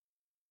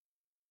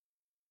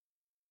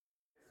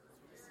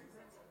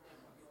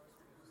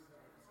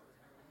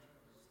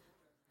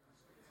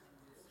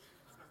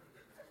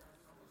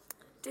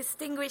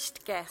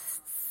Distinguished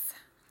guests,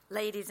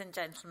 ladies and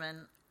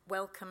gentlemen,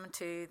 welcome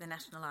to the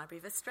National Library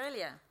of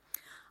Australia.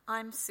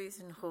 I'm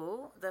Susan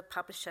Hall, the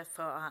publisher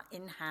for our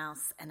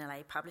in-house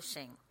NLA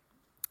Publishing.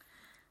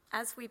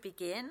 As we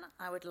begin,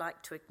 I would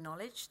like to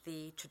acknowledge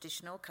the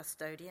traditional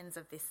custodians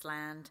of this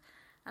land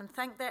and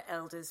thank their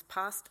elders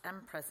past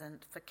and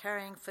present for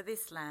caring for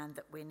this land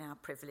that we're now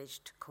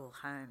privileged to call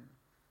home.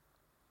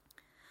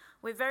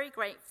 We're very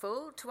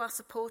grateful to our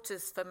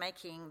supporters for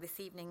making this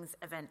evening's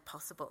event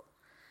possible.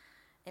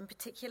 In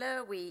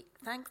particular, we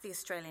thank the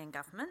Australian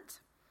Government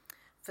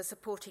for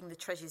supporting the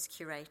Treasures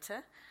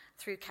Curator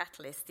through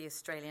Catalyst, the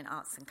Australian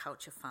Arts and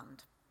Culture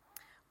Fund.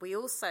 We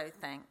also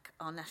thank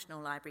our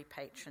National Library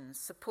patrons,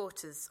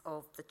 supporters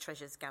of the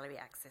Treasures Gallery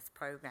Access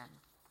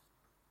Programme.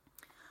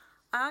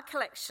 Our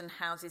collection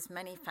houses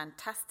many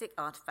fantastic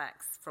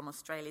artefacts from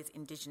Australia's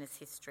Indigenous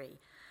history,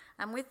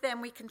 and with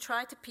them we can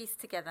try to piece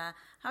together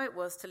how it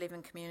was to live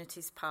in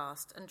communities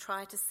past and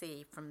try to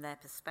see from their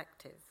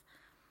perspective.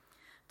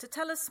 To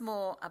tell us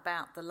more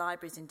about the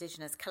library's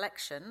Indigenous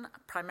collection,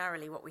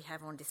 primarily what we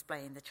have on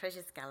display in the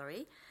Treasures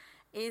Gallery,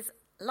 is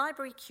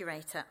Library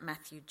Curator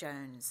Matthew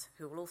Jones,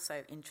 who will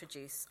also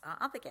introduce our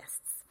other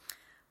guests.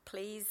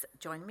 Please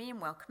join me in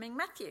welcoming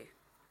Matthew.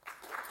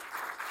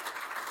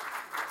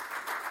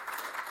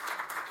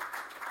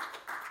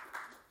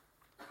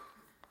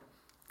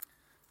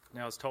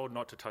 Now, I was told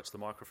not to touch the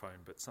microphone,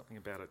 but something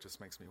about it just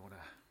makes me want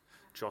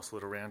to jostle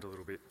it around a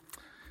little bit.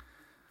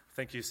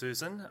 Thank you,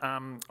 Susan.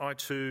 I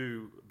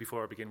too,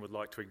 before I begin, would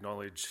like to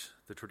acknowledge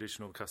the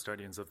traditional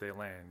custodians of their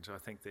land. I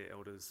thank their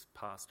elders,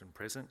 past and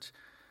present,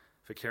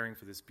 for caring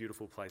for this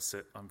beautiful place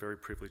that I'm very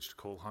privileged to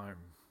call home.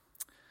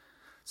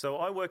 So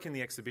I work in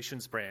the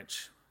exhibitions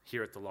branch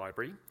here at the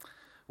library,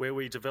 where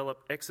we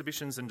develop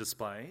exhibitions and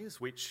displays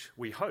which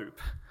we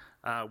hope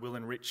will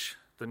enrich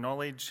the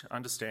knowledge,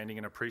 understanding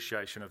and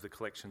appreciation of the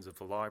collections of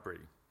the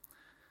library.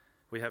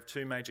 We have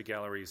two major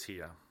galleries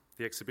here.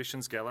 The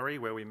Exhibitions Gallery,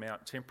 where we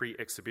mount temporary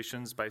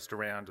exhibitions based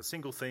around a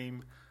single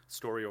theme,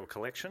 story or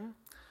collection,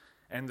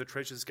 and the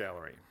Treasures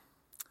Gallery.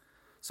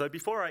 So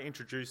before I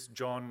introduce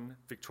John,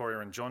 Victoria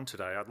and John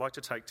today, I'd like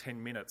to take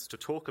 10 minutes to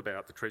talk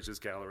about the Treasures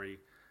Gallery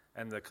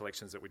and the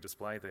collections that we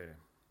display there.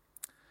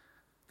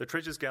 The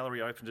Treasures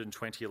Gallery opened in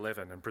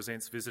 2011 and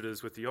presents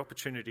visitors with the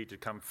opportunity to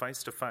come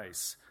face to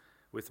face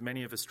with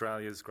many of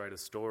Australia's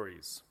greatest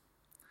stories.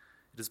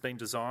 It has been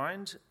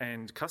designed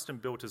and custom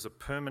built as a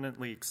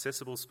permanently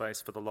accessible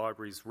space for the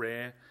library's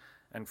rare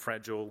and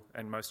fragile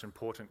and most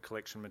important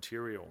collection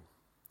material.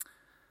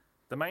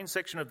 The main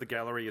section of the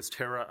gallery is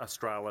Terra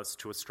Australis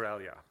to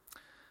Australia,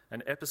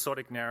 an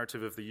episodic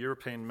narrative of the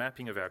European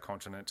mapping of our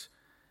continent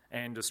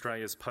and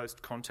Australia's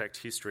post-contact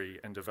history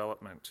and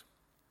development.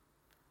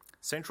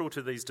 Central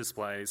to these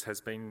displays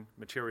has been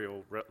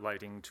material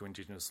relating to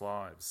Indigenous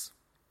lives.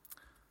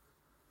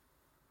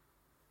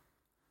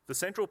 The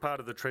central part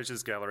of the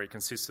Treasures Gallery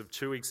consists of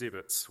two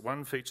exhibits.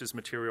 One features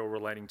material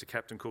relating to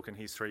Captain Cook and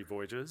his 3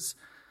 voyages.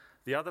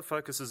 The other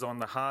focuses on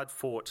the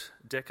hard-fought,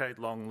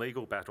 decade-long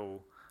legal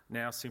battle,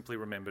 now simply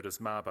remembered as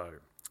Mabo,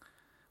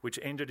 which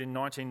ended in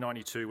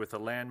 1992 with a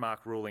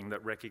landmark ruling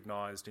that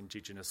recognised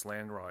Indigenous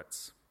land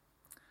rights.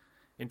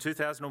 In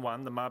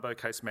 2001, the Mabo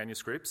case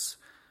manuscripts,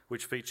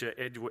 which feature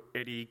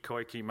Eddie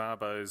Koiki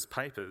Mabo's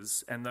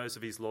papers and those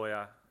of his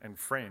lawyer and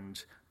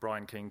friend,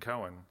 Brian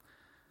Keane-Cohen,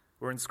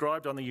 were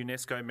inscribed on the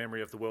UNESCO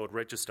Memory of the World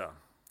Register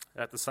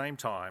at the same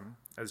time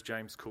as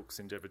James Cook's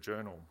Endeavour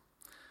Journal.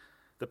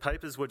 The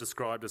papers were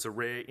described as a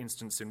rare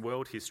instance in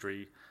world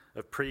history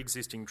of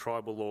pre-existing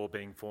tribal law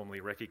being formally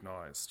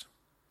recognised.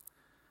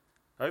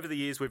 Over the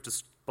years, we've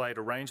displayed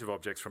a range of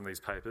objects from these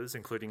papers,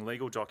 including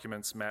legal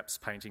documents, maps,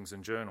 paintings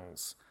and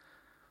journals.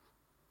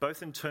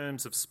 Both in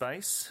terms of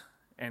space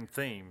and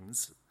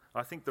themes,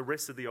 I think the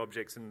rest of the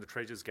objects in the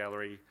Treasures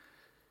Gallery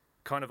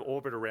kind of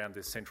orbit around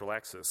this central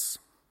axis.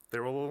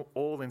 They're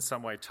all in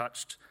some way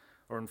touched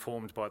or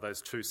informed by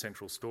those two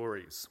central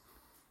stories.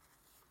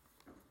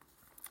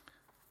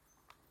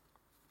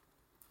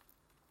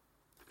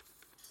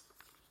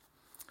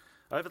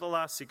 Over the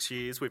last 6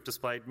 years, we've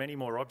displayed many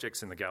more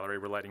objects in the gallery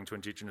relating to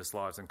Indigenous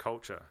lives and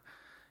culture.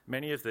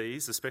 Many of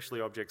these,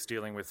 especially objects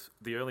dealing with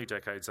the early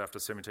decades after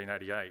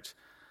 1788,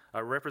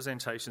 are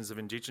representations of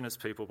Indigenous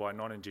people by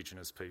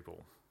non-Indigenous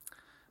people.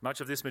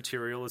 Much of this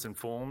material is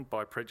informed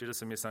by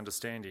prejudice and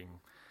misunderstanding.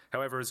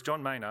 However, as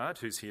John Maynard,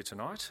 who's here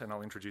tonight, and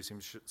I'll introduce him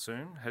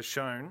soon, has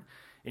shown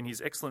in his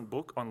excellent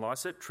book on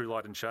Lycett, True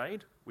Light and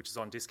Shade, which is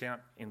on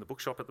discount in the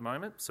bookshop at the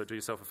moment, so do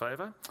yourself a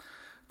favour,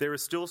 there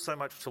is still so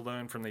much to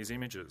learn from these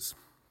images.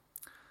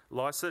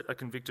 Lycett, a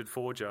convicted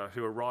forger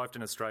who arrived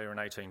in Australia in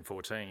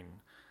 1814,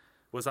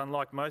 was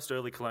unlike most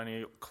early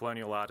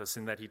colonial artists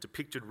in that he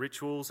depicted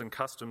rituals and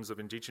customs of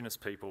Indigenous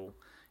people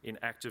in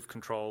active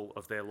control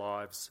of their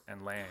lives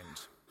and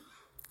land.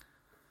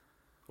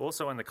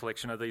 Also in the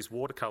collection are these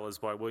watercolours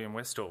by William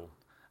Westall,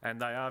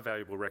 and they are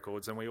valuable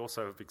records, and we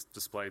also have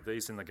displayed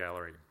these in the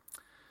gallery.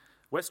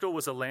 Westall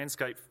was a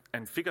landscape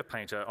and figure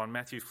painter on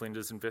Matthew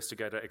Flinders'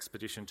 investigator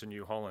expedition to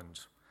New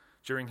Holland.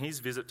 During his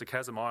visit to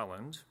Chasm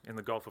Island in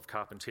the Gulf of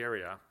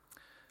Carpentaria,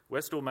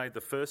 Westall made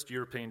the first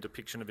European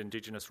depiction of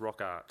Indigenous rock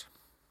art.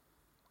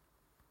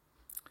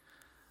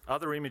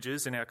 Other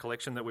images in our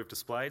collection that we've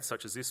displayed,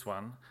 such as this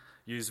one,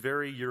 use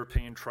very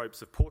European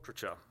tropes of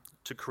portraiture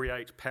to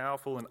create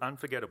powerful and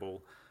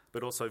unforgettable,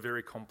 but also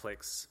very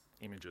complex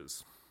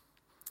images.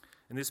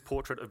 In this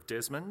portrait of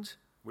Desmond,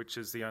 which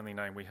is the only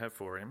name we have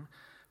for him,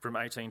 from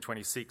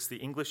 1826, the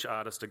English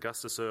artist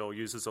Augustus Earle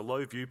uses a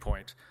low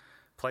viewpoint,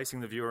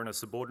 placing the viewer in a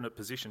subordinate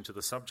position to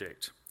the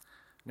subject.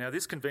 Now,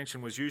 this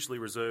convention was usually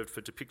reserved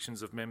for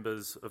depictions of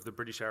members of the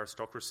British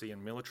aristocracy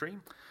and military,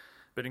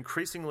 but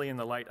increasingly in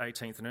the late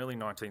 18th and early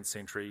 19th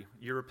century,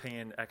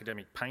 European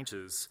academic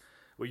painters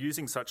were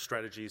using such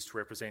strategies to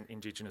represent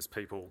Indigenous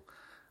people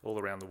all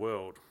around the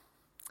world.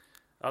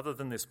 Other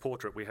than this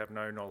portrait, we have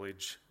no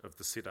knowledge of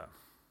the sitter.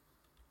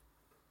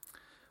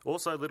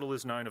 Also, little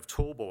is known of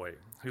Tallboy,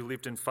 who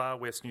lived in far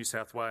west New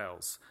South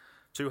Wales,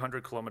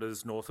 200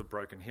 kilometres north of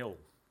Broken Hill.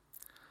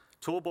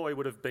 Tallboy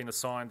would have been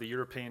assigned the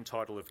European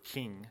title of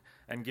king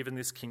and given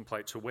this king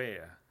plate to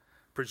wear,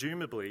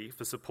 presumably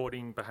for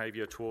supportive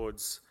behaviour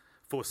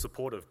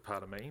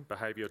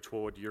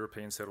toward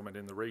European settlement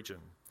in the region.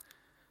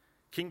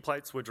 King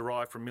plates were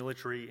derived from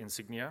military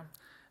insignia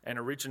and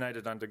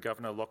originated under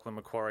Governor Lachlan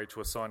Macquarie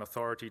to assign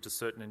authority to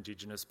certain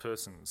Indigenous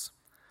persons.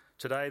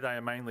 Today, they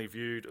are mainly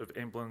viewed as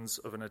emblems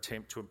of an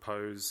attempt to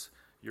impose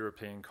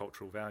European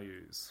cultural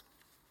values.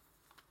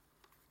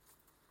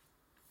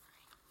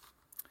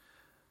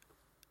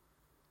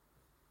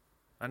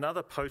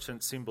 Another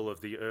potent symbol of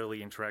the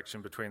early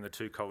interaction between the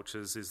two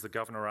cultures is the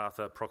Governor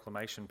Arthur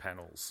proclamation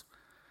panels.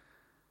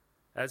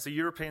 As the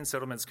European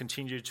settlements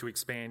continued to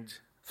expand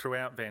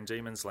throughout Van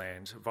Diemen's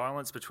Land,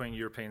 violence between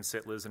European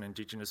settlers and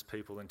Indigenous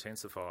people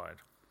intensified.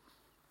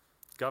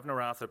 Governor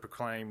Arthur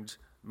proclaimed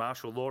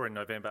martial law in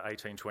November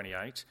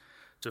 1828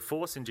 to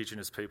force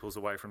Indigenous peoples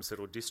away from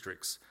settled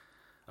districts,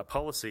 a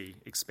policy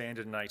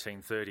expanded in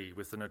 1830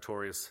 with the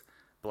notorious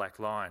Black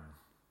Line.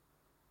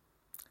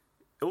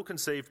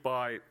 Ill-conceived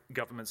by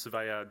government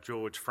surveyor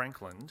George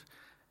Frankland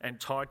and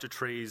tied to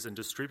trees and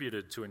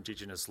distributed to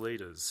Indigenous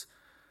leaders,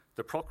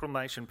 the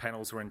proclamation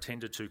panels were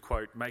intended to,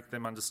 quote, make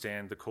them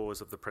understand the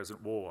cause of the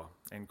present war,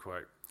 end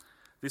quote.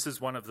 This is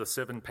one of the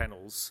 7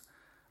 panels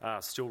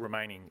still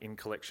remaining in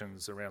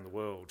collections around the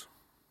world.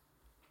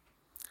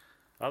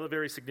 Other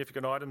very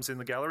significant items in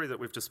the gallery that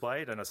we've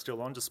displayed and are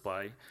still on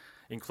display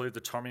include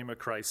the Tommy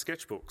McRae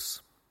sketchbooks.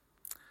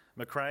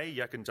 McRae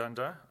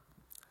Yakundunda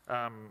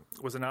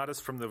was an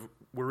artist from the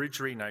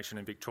Wiradjuri Nation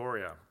in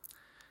Victoria.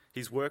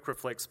 His work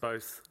reflects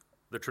both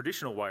the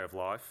traditional way of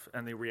life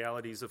and the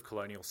realities of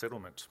colonial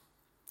settlement.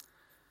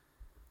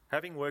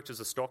 Having worked as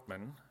a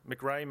stockman,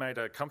 McRae made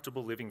a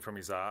comfortable living from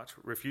his art,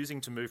 refusing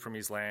to move from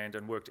his land,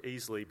 and worked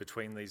easily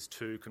between these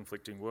two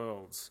conflicting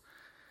worlds.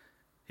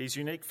 His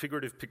unique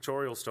figurative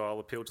pictorial style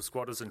appealed to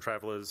squatters and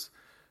travellers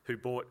who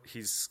bought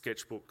his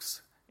sketchbooks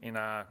in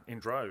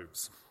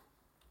droves.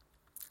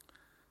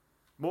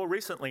 More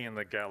recently in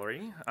the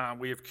gallery,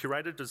 we have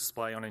curated a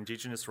display on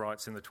Indigenous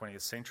rights in the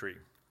 20th century.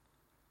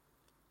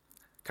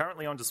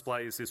 Currently on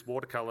display is this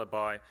watercolour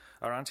by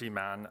Aranti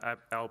man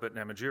Albert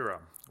Namatjira,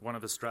 one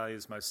of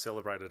Australia's most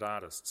celebrated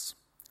artists.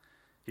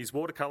 His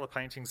watercolour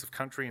paintings of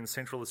country in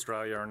Central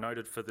Australia are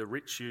noted for their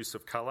rich use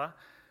of colour,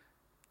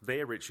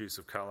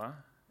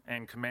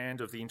 and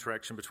command of the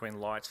interaction between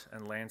light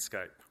and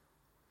landscape.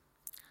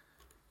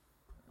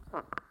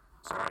 Sorry,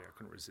 I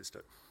couldn't resist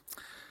it.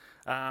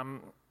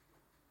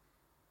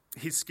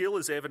 His skill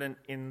is evident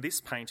in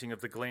this painting of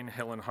the Glen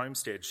Helen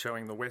homestead,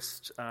 showing the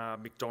West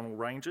McDonnell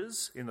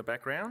Ranges in the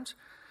background.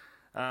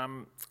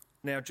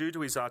 Now, due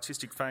to his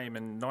artistic fame,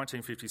 in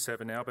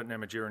 1957, Albert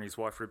Namatjira and his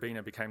wife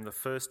Robina became the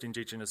first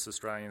Indigenous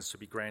Australians to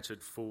be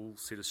granted full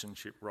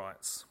citizenship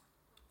rights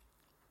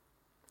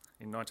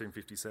in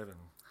 1957.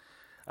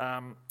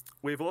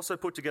 We've also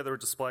put together a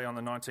display on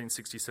the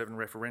 1967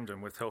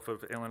 referendum with help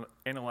of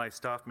NLA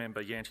staff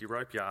member Yanti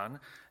Ropian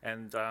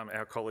and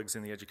our colleagues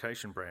in the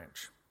education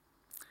branch.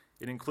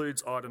 It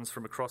includes items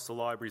from across the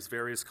library's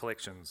various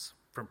collections,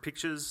 from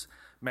pictures,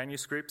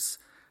 manuscripts,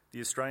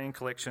 the Australian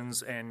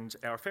collections and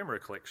our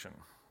ephemera collection.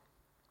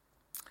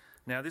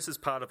 Now, this is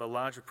part of a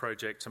larger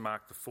project to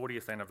mark the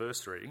 40th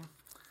anniversary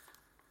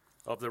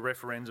of the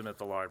referendum at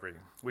the library,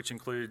 which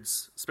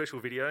includes special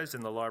videos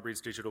in the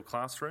library's digital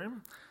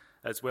classroom,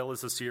 as well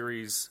as a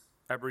series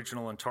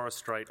Aboriginal and Torres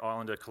Strait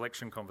Islander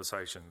collection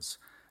conversations.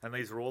 And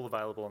these are all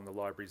available on the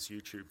library's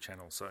YouTube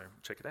channel, so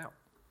check it out.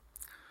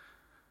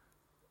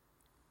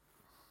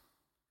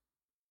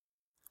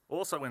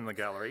 Also in the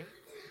gallery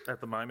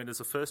at the moment is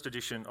the first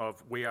edition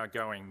of We Are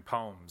Going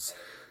Poems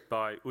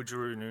by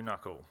Oodgeroo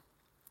Noonuccal,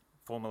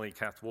 formerly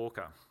Kath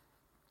Walker,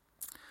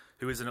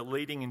 who is a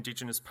leading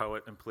Indigenous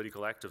poet and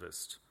political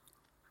activist.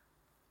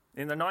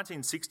 In the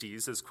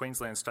 1960s, as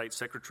Queensland State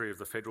Secretary of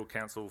the Federal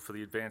Council for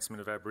the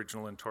Advancement of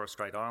Aboriginal and Torres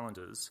Strait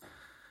Islanders,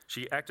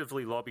 she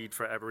actively lobbied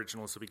for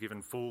Aboriginals to be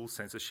given full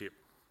censorship.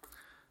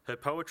 Her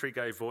poetry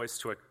gave voice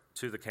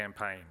to the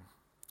campaign.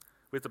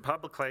 With the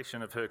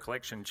publication of her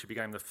collection, she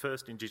became the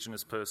first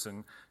Indigenous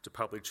person to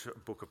publish a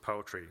book of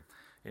poetry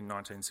in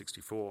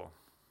 1964.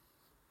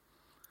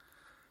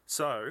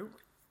 So,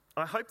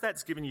 I hope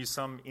that's given you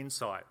some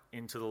insight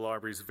into the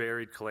library's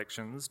varied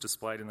collections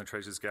displayed in the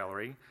Treasures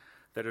Gallery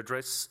that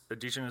address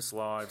Indigenous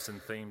lives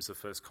and themes of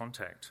first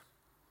contact.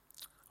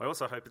 I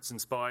also hope it's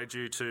inspired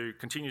you to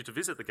continue to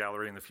visit the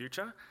gallery in the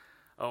future,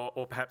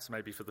 or perhaps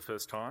maybe for the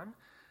first time,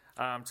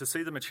 to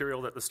see the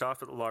material that the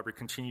staff at the library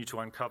continue to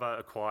uncover,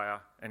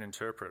 acquire and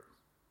interpret.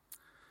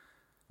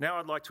 Now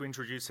I'd like to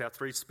introduce our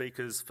three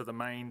speakers for the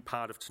main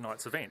part of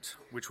tonight's event,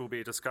 which will be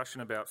a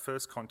discussion about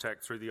first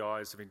contact through the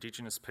eyes of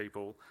Indigenous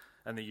people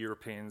and the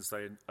Europeans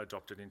they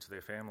adopted into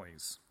their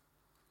families.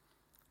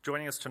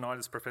 Joining us tonight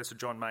is Professor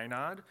John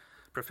Maynard,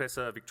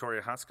 Professor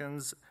Victoria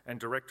Huskins and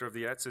Director of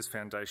the Access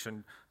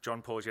Foundation,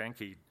 John Paul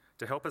Janke,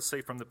 to help us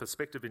see from the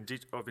perspective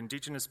of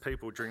Indigenous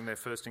people during their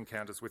first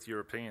encounters with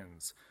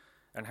Europeans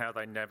and how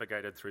they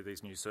navigated through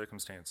these new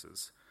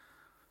circumstances.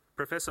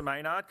 Professor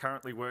Maynard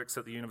currently works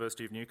at the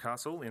University of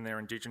Newcastle in their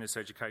Indigenous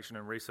Education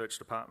and Research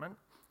Department.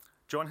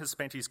 John has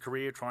spent his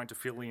career trying to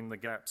fill in the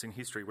gaps in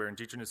history where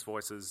Indigenous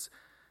voices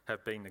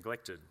have been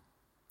neglected.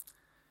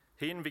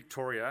 He and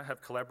Victoria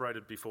have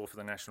collaborated before for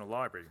the National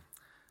Library.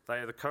 They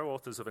are the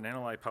co-authors of an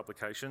NLA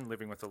publication,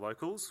 Living with the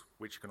Locals,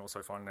 which you can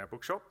also find in our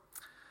bookshop.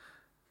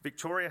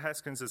 Victoria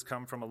Haskins has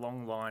come from a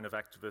long line of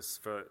activists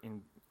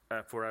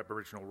for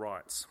Aboriginal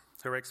rights.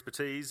 Her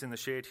expertise in the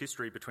shared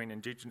history between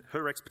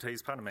Indigenous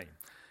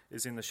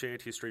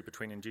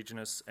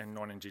and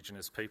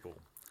non-Indigenous people.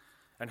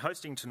 And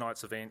hosting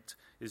tonight's event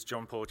is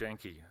John Paul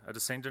Janke, a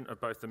descendant of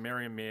both the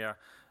Meriam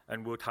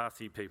and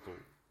Wuthathi people.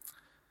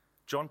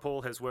 John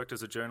Paul has worked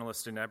as a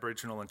journalist in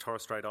Aboriginal and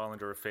Torres Strait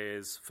Islander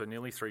affairs for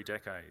nearly 3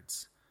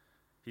 decades.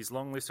 His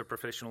long list of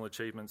professional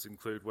achievements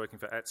include working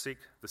for ATSIC,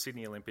 the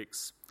Sydney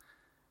Olympics,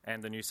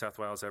 and the New South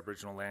Wales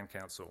Aboriginal Land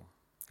Council.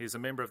 He is a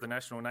member of the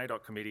National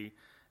NAIDOC Committee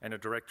and a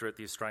director at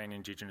the Australian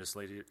Indigenous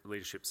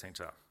Leadership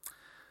Centre.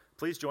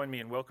 Please join me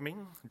in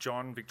welcoming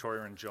John,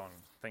 Victoria and John.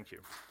 Thank you.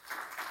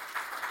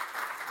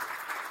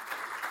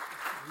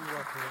 You're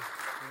welcome.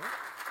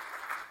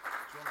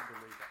 John, I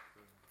believe that.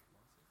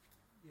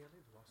 Yeah,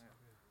 leave the license.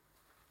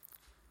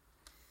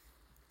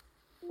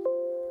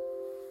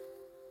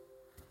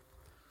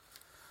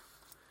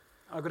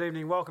 Good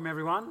evening, welcome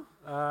everyone.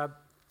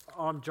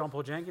 I'm John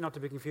Paul Janke, not to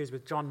be confused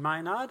with John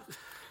Maynard.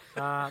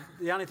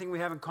 The only thing we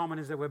have in common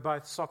is that we're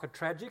both soccer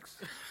tragics,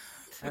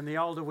 and the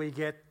older we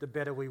get, the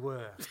better we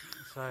were.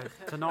 So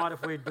tonight,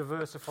 if we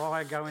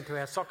diversify, go into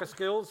our soccer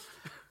skills,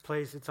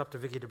 please, it's up to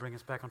Vicky to bring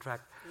us back on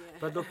track. Yeah.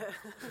 But look,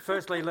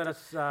 firstly, let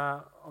us,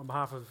 on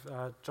behalf of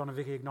John and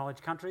Vicky,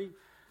 acknowledge country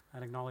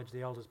and acknowledge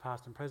the elders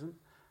past and present.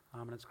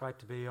 And it's great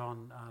to be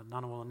on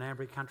Ngunnawal and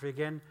Ngambri country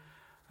again.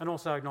 And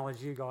also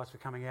acknowledge you guys for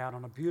coming out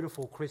on a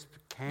beautiful, crisp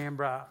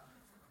Canberra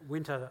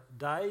winter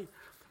day.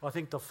 I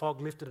think the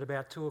fog lifted at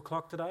about 2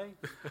 o'clock today,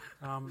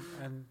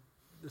 and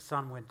the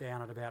sun went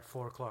down at about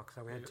 4 o'clock.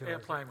 So we had 2 hours. Our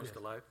plane was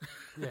delayed.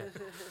 Yeah.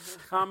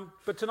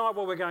 But tonight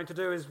what we're going to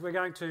do is we're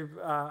going to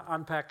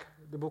unpack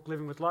the book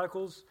Living with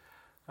Locals.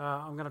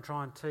 I'm going to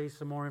try and tease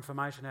some more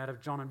information out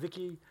of John and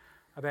Vicky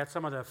about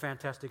some of the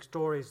fantastic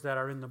stories that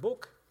are in the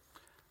book,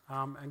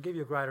 and give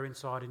you a greater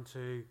insight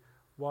into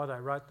why they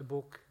wrote the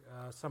book,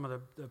 some of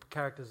the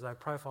characters they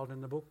profiled in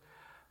the book,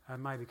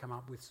 and maybe come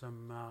up with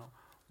some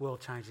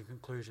world-changing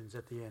conclusions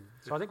at the end.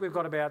 So I think we've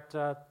got about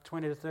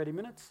 20 to 30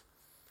 minutes.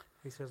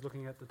 He says,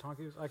 looking at the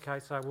timekeepers. Okay,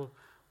 so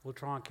we'll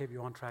try and keep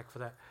you on track for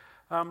that.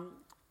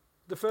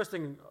 The first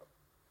thing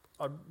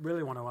I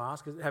really want to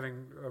ask, is,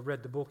 having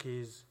read the book,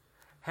 is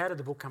how did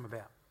the book come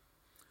about?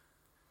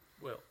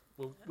 Well,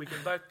 we can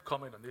both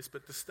comment on this,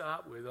 but to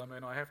start with, I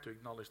mean, I have to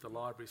acknowledge the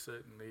library,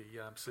 certainly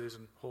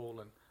Susan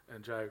Hall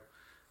and Joe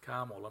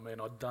Carmel. I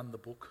mean, I'd done the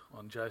book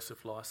on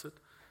Joseph Lycett,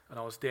 and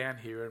I was down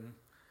here and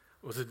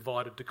was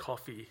invited to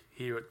coffee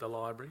here at the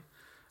library.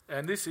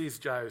 And this is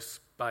Joe's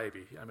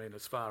baby, I mean,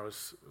 as far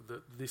as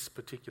this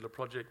particular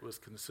project was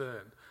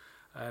concerned.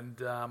 And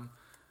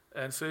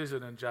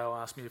Susan and Joe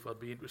asked me if I'd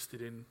be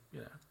interested in,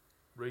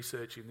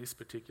 researching this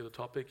particular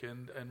topic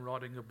and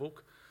writing a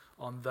book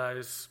on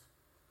those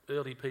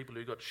early people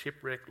who got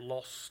shipwrecked,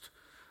 lost,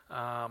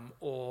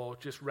 or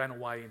just ran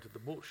away into the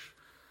bush.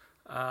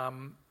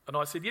 And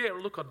I said, yeah,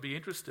 look, I'd be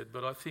interested,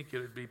 but I think it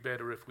would be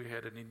better if we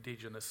had an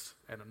Indigenous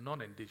and a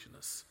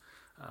non-Indigenous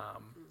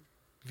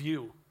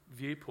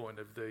viewpoint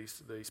of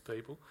these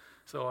people.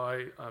 So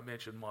I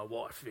mentioned my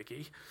wife,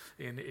 Vicky,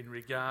 in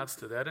regards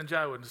to that. And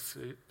Joe and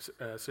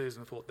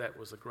Susan thought that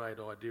was a great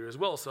idea as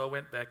well. So I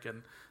went back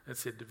and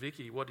said to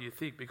Vicky, what do you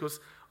think? Because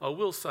I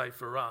will say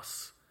for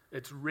us,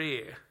 it's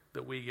rare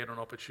that we get an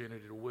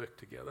opportunity to work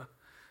together.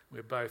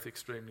 We're both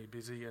extremely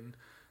busy, and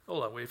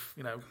although we've,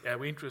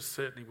 our interest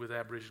certainly with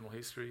Aboriginal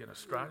history and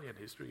Australian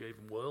history,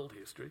 even world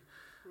history,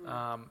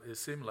 is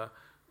similar.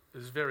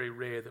 It's very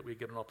rare that we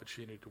get an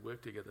opportunity to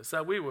work together.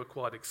 So we were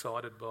quite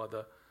excited by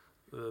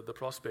the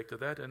prospect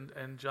of that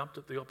and jumped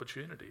at the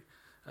opportunity.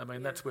 I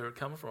mean, that's where it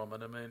come from.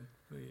 And I mean,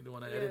 you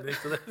want to add anything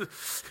to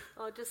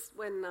that? Just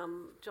when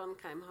John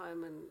came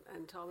home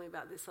and told me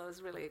about this, I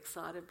was really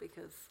excited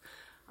because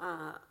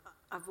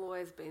I've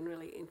always been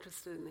really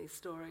interested in these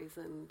stories,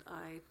 and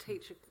I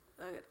teach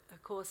a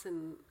course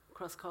in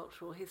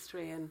cross-cultural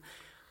history, and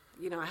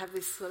I have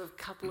this sort of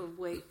couple of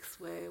weeks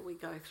where we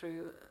go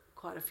through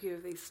quite a few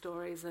of these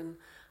stories, and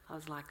I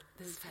was like,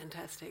 this is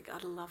fantastic.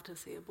 I'd love to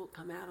see a book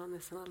come out on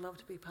this, and I'd love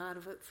to be part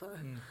of it. So,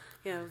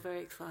 I'm very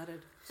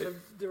excited. So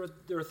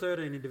there are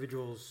 13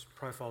 individuals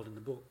profiled in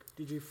the book.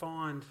 Did you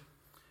find,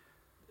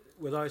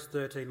 were those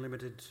 13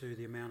 limited to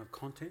the amount of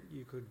content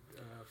you could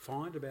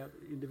find about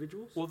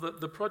individuals? Well,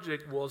 the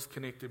project was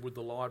connected with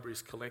the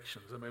library's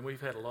collections. I mean,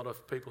 we've had a lot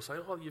of people say,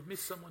 oh, you've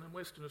missed someone in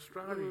Western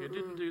Australia, you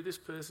didn't do this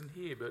person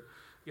here. But,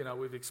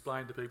 we've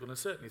explained to people, and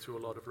certainly through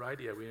a lot of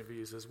radio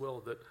interviews as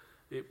well, that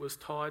it was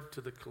tied to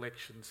the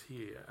collections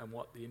here and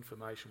what the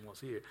information was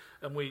here.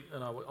 And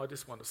I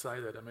just want to say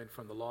that,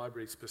 from the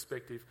library's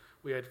perspective,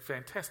 we had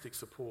fantastic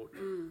support.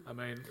 I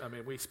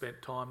mean, we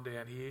spent time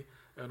down here,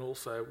 and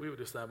also we were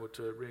just able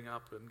to ring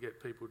up and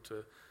get people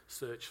to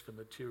search for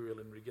material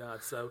in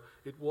regard. So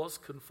it was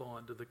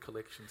confined to the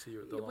collections here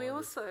at the library. We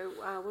also,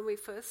 when we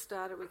first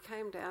started, we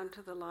came down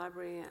to the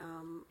library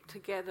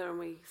together, and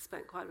we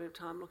spent quite a bit of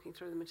time looking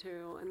through the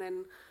material, and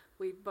then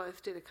we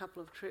both did a couple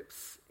of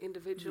trips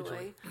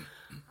individually.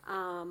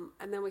 And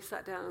then we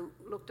sat down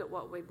and looked at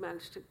what we'd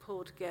managed to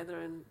pull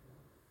together and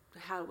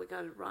how we're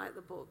going to write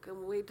the book.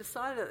 And we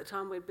decided at the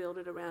time we'd build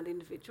it around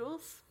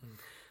individuals.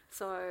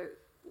 So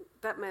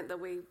that meant that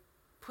we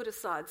put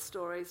aside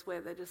stories where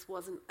there just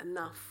wasn't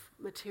enough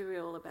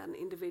material about an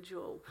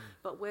individual,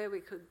 but where we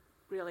could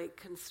really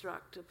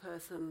construct a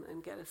person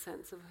and get a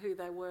sense of who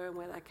they were and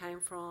where they came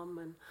from,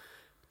 and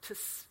to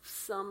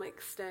some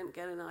extent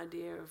get an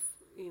idea of,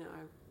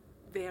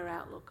 their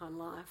outlook on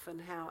life and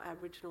how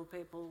Aboriginal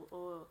people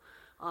or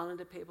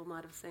Islander people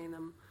might have seen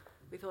them.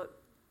 We thought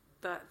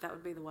that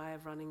would be the way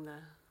of running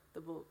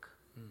the book.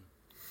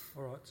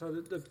 All right, so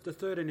the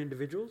 13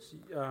 individuals,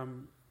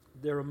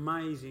 they're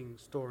amazing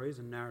stories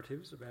and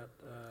narratives about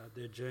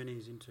their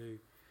journeys into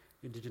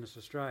Indigenous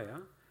Australia,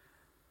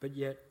 but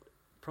yet,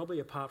 probably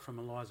apart from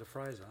Eliza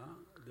Fraser,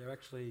 they're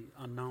actually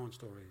unknown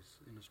stories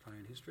in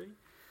Australian history.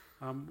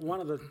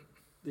 One of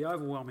the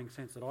overwhelming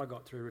sense that I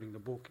got through reading the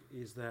book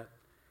is that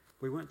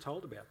we weren't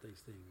told about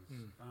these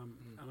things.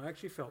 And I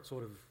actually felt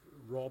sort of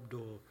robbed,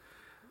 or,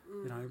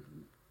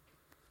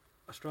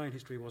 Australian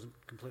history wasn't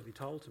completely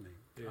told to me.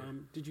 Yeah.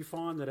 Did you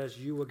find that as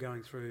you were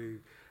going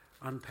through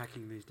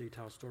unpacking these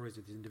detailed stories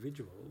of the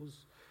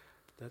individuals,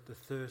 that the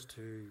thirst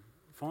to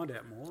find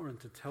out more and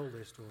to tell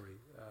their story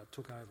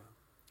took over?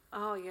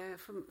 Oh, yeah.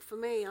 For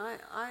me,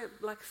 I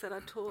like I said, I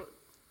taught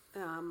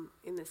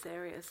in this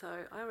area,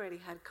 so I already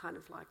had kind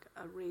of like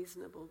a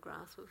reasonable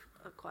grasp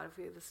of quite a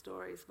few of the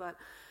stories, but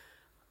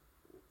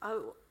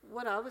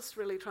what I was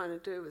really trying to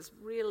do was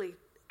really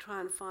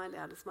try and find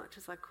out as much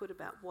as I could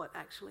about what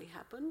actually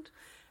happened.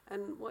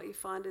 And what you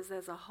find is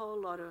there's a whole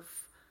lot of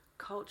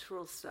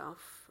cultural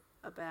stuff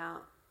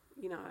about,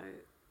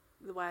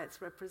 the way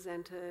it's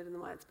represented and the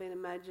way it's been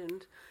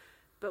imagined.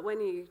 But when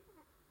you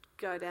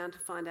go down to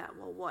find out,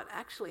 well, what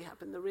actually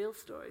happened, the real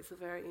stories are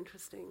very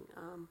interesting.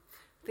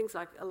 Things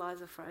like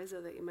Eliza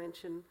Fraser that you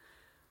mentioned,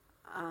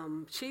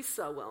 she's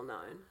so well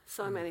known.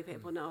 So many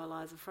people know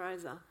Eliza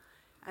Fraser.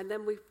 And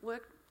then we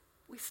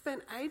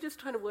spent ages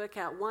trying to work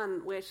out,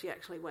 one, where she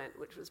actually went,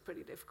 which was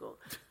pretty difficult,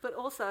 but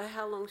also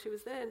how long she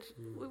was there. And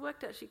we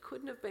worked out she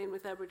couldn't have been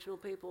with Aboriginal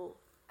people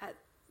at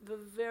the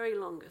very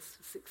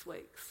longest 6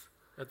 weeks.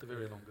 At the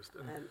very longest.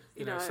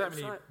 And so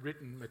many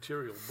written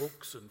material,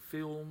 books and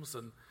films,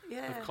 and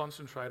have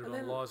concentrated on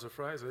Eliza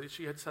Fraser.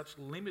 She had such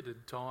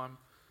limited time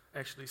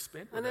actually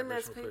spent with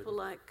Aboriginal people. And then there's people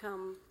like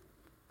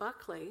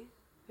Buckley,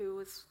 who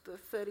was the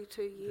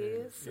 32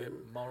 years. Yeah,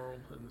 and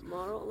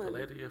Morrill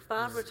and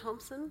Barbara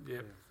Thompson.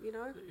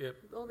 Yep.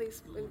 All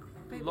these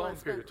people long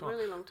period of time.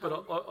 Really long time.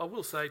 But I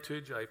will say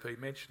too, JP,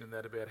 mentioning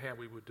that about how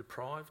we were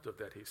deprived of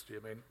that history.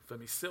 I mean, for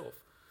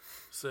myself,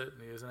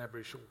 certainly as an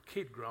Aboriginal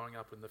kid growing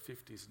up in the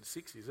 50s and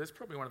 60s, that's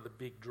probably one of the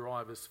big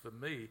drivers for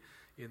me,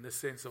 in the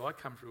sense that I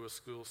come through a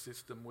school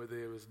system where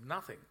there was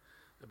nothing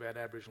about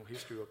Aboriginal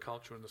history or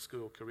culture in the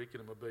school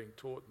curriculum or being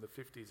taught in the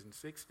 50s and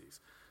 60s.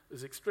 It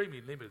was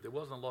extremely limited. There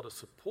wasn't a lot of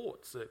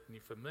support, certainly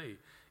for me,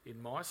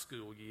 in my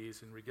school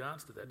years in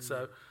regards to that.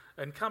 So,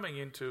 and coming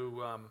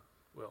into,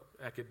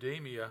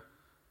 academia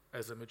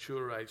as a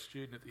mature age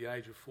student at the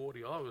age of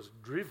 40, I was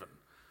driven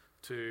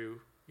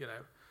to,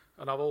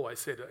 and I've always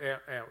said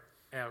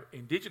our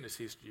Indigenous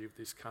history of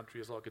this country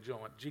is like a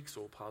giant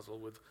jigsaw puzzle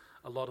with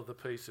a lot of the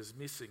pieces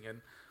missing,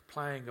 and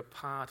playing a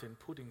part in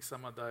putting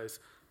some of those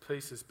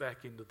pieces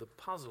back into the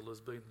puzzle has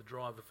been the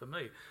driver for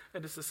me.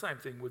 And it's the same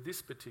thing with this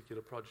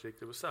particular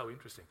project. It was so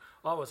interesting.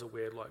 I was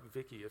aware, like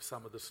Vicky, of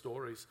some of the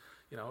stories,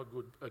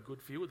 a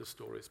good few of the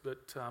stories,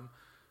 but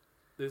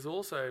there's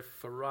also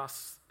for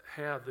us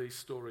how these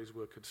stories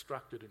were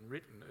constructed and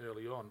written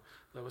early on.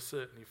 They were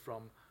certainly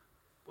from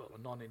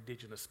a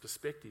non-Indigenous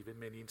perspective in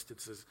many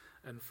instances,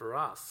 and for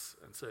us,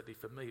 and certainly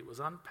for me, it was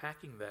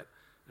unpacking that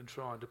and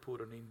trying to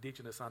put an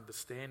Indigenous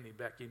understanding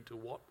back into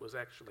what was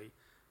actually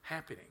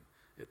happening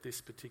at this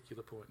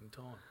particular point in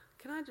time.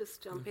 Can I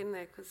just jump in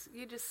there? Because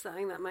you just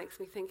saying that makes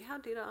me think, how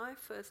did I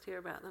first hear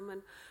about them?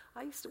 And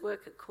I used to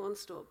work at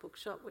Cornstalk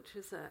Bookshop, which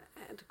is an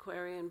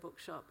antiquarian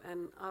bookshop,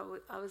 and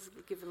I was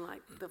given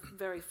like the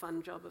very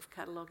fun job of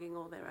cataloguing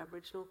all their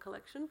Aboriginal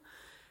collection.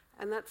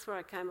 And that's where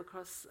I came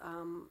across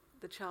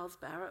the Charles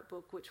Barrett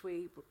book, which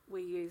we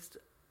used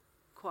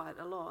quite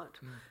a lot.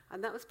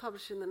 And that was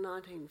published in the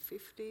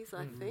 1950s,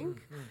 I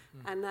think.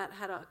 And that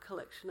had a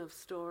collection of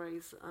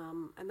stories.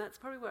 And that's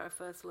probably where I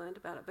first learned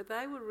about it. But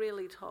they were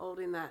really told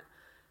in that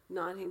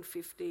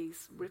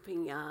 1950s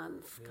ripping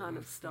yarns kind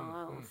of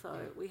style. So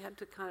we had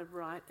to kind of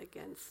write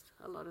against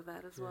a lot of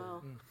that as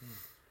well.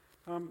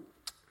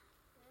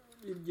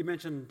 You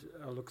mentioned,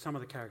 some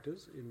of the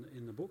characters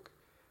in the book.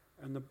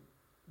 And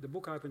the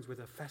book opens with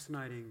a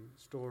fascinating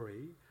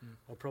story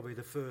of probably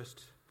the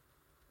first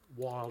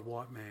wild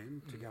white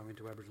man to go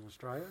into Aboriginal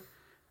Australia,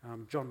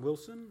 John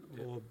Wilson,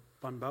 or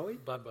Bunbowie.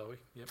 Bunbowie,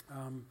 yep.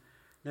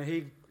 Now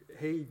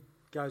he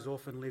goes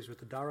off and lives with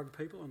the Darug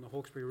people on the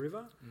Hawkesbury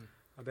River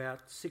about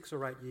 6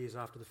 or 8 years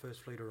after the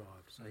first fleet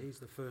arrived. So he's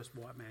the first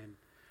white man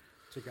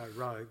to go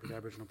rogue with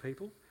Aboriginal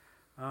people.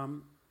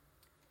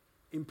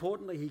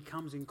 Importantly, he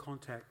comes in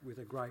contact with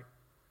a great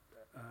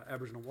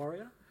Aboriginal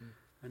warrior.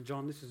 And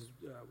John, this is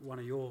one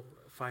of your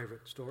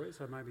favourite stories,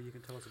 so maybe you can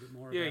tell us a bit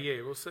more about it.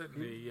 Yeah, well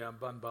certainly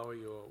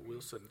Bunbowie or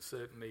Wilson,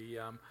 certainly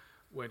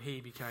when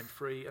he became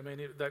free, I mean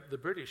the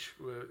British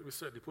were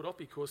certainly put off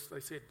because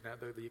they said,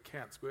 the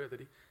accounts were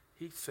that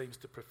he seems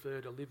to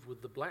prefer to live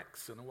with the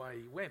blacks, and away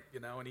he went,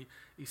 and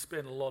he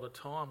spent a lot of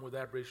time with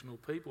Aboriginal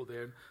people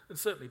there, and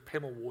certainly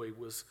Pemulwuy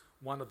was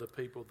one of the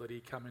people that he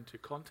come into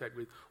contact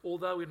with,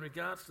 although in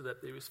regards to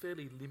that there is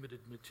fairly limited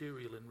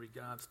material in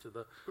regards to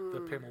the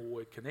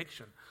Pemulwuy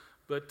connection.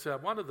 But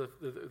one of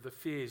the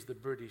fears the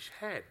British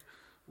had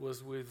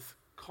was with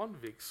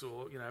convicts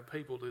or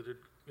people that had,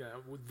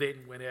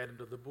 then went out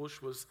into the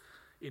bush, was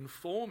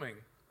informing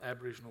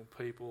Aboriginal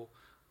people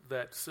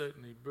that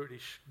certainly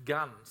British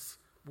guns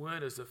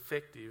weren't as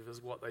effective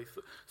as what they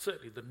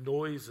certainly the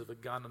noise of a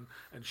gun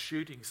and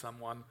shooting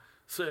someone,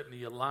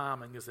 certainly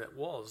alarming as that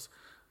was,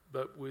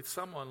 but with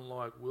someone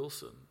like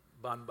Wilson,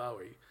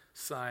 Bunbowie,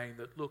 saying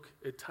that, look,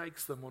 it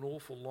takes them an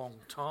awful long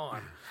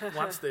time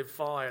once they've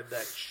fired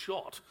that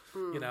shot,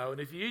 and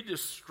if you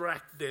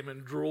distract them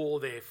and draw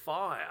their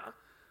fire,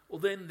 well,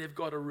 then they've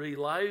got to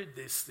reload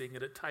this thing,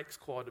 and it takes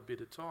quite a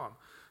bit of time.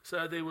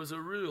 So there was a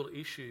real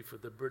issue for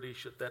the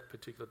British at that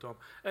particular time.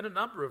 And a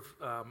number of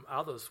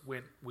others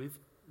went with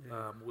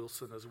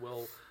Wilson as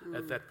well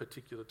at that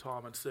particular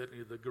time, and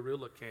certainly the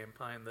guerrilla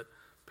campaign that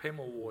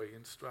Pemulwuy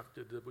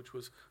instructed, which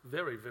was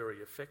very, very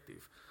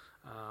effective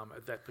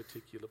at that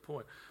particular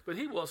point. But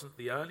he wasn't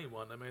the only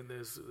one. I mean,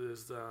 there's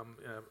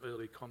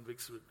early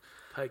convicts who had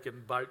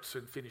taken boats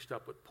and finished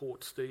up at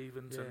Port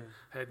Stephens and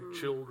had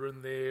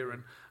children there,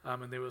 and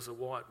there was a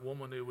white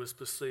woman who was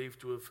perceived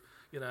to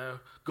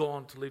have,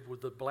 gone to live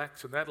with the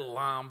blacks, and that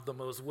alarmed them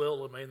as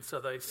well. I mean,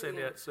 so they sent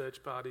out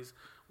search parties,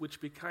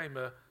 which became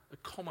a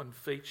common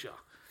feature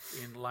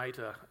in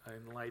later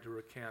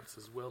accounts,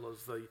 as well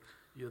as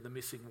the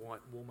missing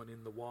white woman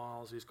in the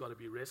wilds who's got to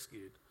be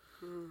rescued.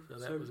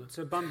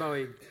 So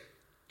Bunbowie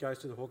goes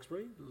to the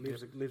Hawkesbury,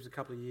 lives a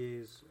couple of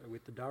years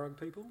with the Darug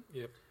people,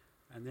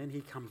 and then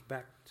he comes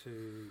back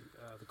to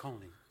the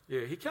colony.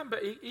 Yeah, he came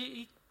back.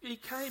 He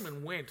came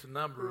and went a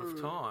number of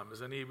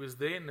times, and he was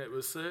then. It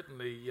was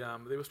certainly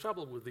there was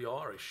trouble with the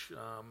Irish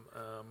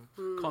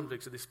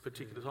convicts at this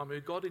particular time,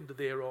 who got into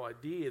their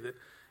idea that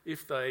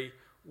if they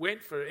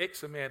went for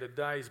X amount of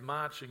days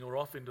marching or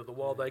off into the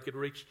wild, they could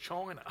reach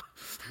China.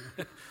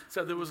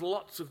 So there was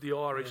lots of the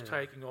Irish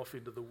taking off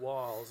into the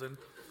wilds, and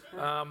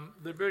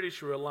the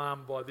British were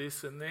alarmed by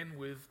this. And then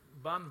with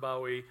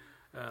Bunbowie,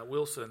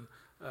 Wilson,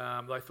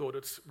 they thought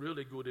it's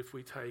really good if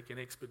we take an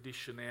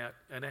expedition out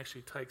and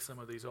actually take some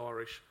of these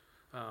Irish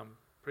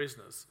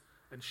prisoners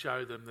and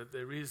show them that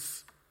there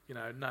is,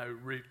 no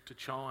route to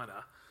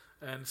China.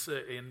 And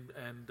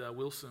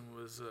Wilson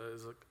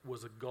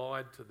was a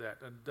guide to that.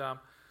 And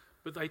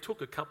but they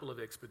took a couple of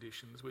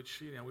expeditions,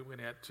 which, we went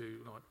out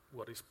to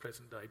what is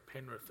present-day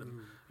Penrith, and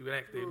we went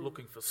out there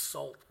looking for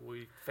salt.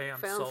 We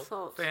found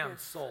salt.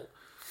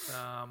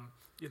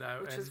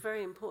 Which is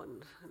very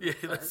important. Yeah,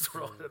 that's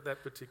right, at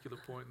that particular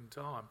point in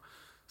time.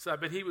 So,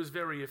 but he was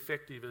very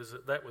effective, as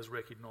that was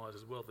recognised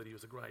as well, that he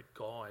was a great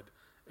guide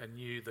and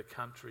knew the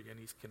country and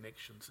his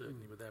connection,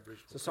 certainly with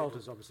Aboriginal people. So salt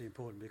is obviously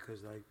important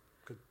because they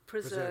could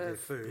preserve their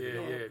food.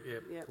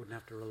 Yeah. Wouldn't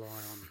have to rely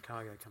on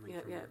cargo coming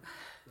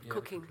from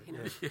cooking.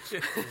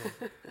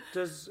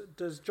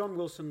 Does John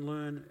Wilson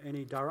learn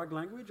any Darug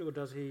language, or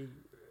does he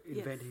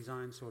invent his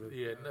own sort of?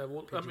 Yeah, no,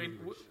 well, I mean,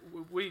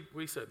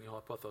 we certainly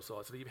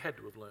hypothesised that he had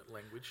to have learnt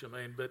language. I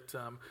mean, but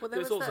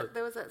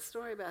there was that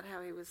story about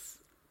how he was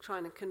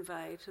trying to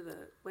convey to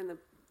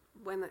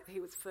when he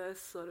was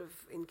first sort of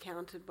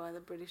encountered by the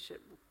British.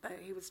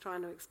 He was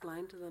trying to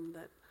explain to them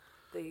that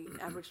the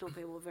Aboriginal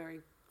people were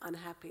very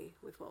unhappy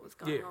with what was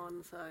going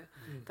on. So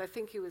they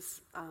think he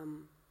was.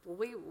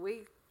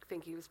 We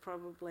think he was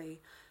probably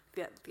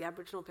the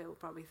Aboriginal people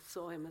probably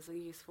saw him as a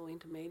useful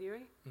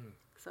intermediary.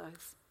 So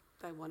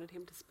they wanted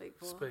him to speak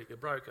for. A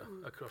broker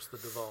across the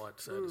divide,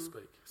 so to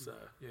speak. So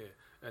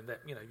and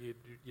that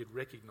you'd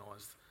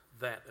recognise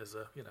that as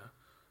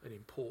an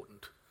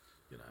important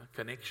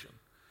connection.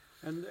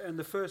 And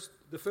the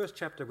first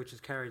chapter, which is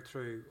carried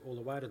through all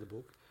the way to the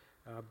book,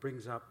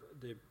 brings up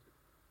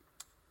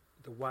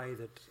the way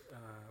that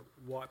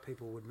white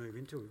people would move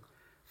into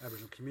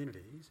Aboriginal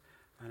communities,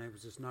 and it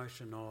was this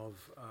notion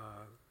of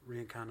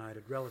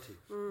reincarnated relatives.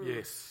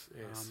 Yes.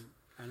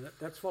 And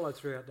that's followed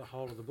throughout the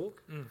whole of the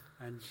book.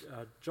 And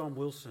John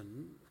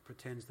Wilson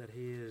pretends that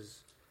he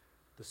is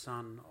the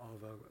son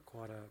of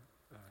quite a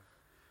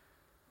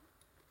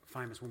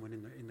famous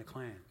woman in the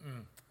clan,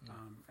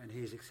 and he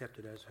is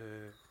accepted as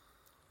her.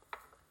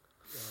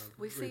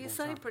 We see you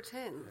say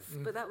pretends,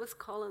 but that was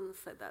Collins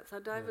said that. So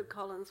David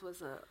Collins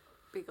was a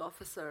big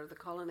officer of the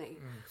colony,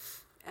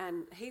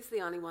 and he's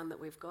the only one that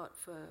we've got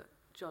for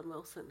John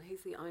Wilson.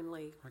 He's the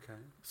only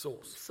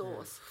source.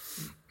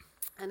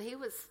 And he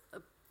was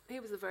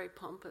a very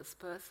pompous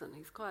person.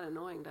 He's quite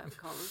annoying, Dave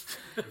Collins,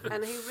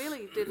 and he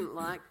really didn't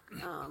like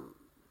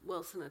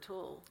Wilson at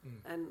all.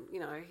 And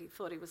he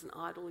thought he was an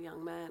idle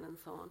young man and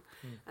so on.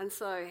 And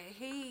so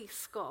he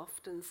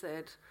scoffed and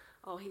said,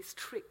 "Oh, he's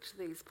tricked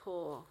these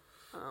poor."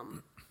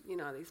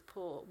 These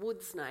poor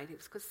Woods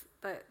natives, because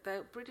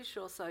the British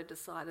also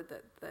decided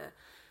that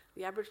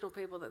the Aboriginal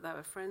people that they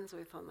were friends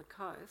with on the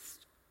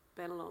coast,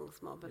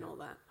 Bennelong's mob and all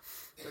that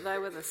they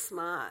were the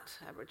smart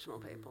Aboriginal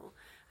people,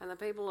 and the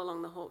people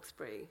along the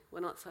Hawkesbury were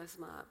not so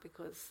smart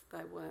because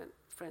they weren't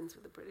friends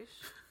with the British.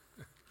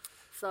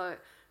 So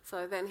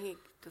then he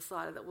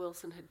decided that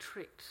Wilson had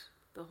tricked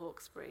the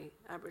Hawkesbury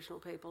Aboriginal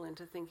people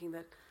into thinking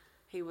that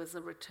he was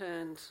a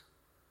returned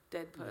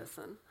dead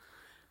person.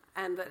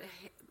 And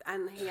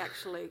he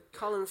actually,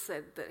 Collins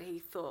said that he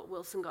thought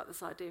Wilson got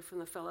this idea from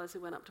the fellows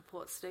who went up to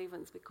Port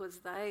Stephens because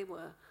they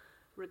were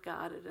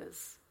regarded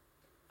as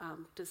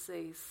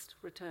deceased,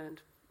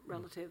 returned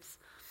relatives.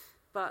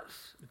 But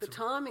the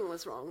timing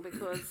was wrong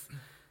because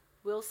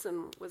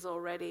Wilson was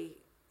already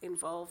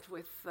involved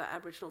with the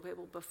Aboriginal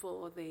people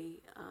before the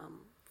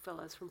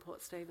fellows from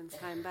Port Stephens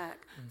came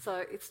back.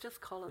 So it's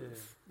just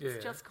Collins.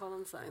 It's just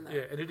Collins saying that.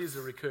 Yeah, and it is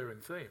a recurring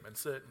theme, and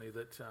certainly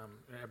that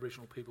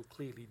Aboriginal people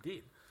clearly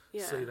did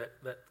see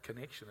that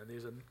connection, and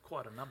there's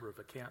quite a number of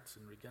accounts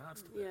in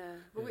regards to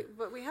that.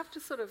 But we have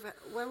to sort of,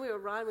 when we were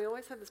writing, we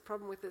always had this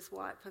problem with this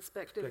white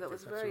perspective that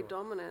was very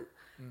dominant,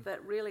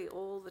 that really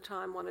all the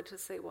time wanted to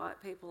see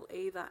white people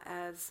either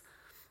as,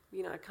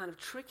 kind of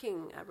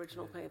tricking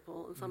Aboriginal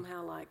people and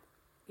somehow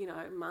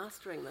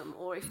mastering them,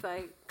 or if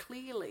they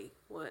clearly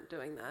weren't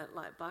doing that,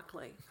 like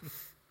Buckley,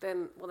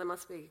 then they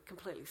must be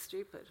completely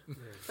stupid.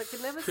 They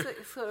could never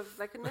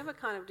they could never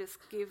kind of just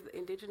give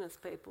Indigenous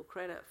people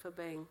credit for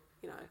being,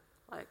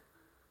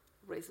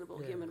 reasonable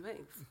human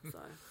beings. So,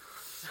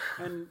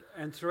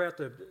 and throughout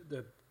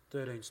the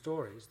 13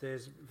 stories,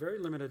 there's very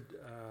limited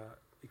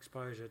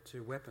exposure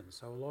to weapons.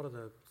 So a lot of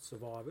the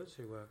survivors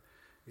who were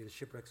either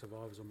shipwreck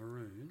survivors or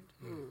marooned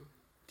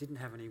didn't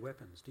have any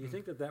weapons. Do you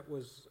think that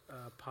was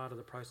part of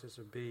the process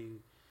of being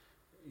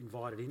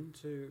invited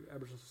into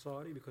Aboriginal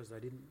society because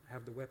they didn't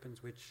have the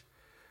weapons which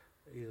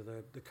either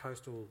the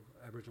coastal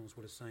Aboriginals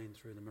would have seen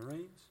through the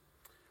Marines?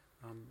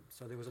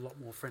 So there was a lot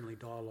more friendly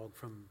dialogue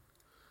from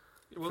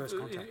first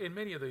contact. In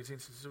many of these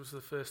instances, it was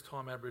the first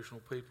time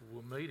Aboriginal people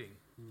were meeting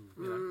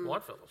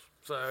whitefellas.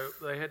 So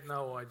they had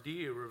no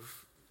idea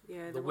of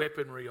the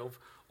weaponry of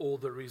or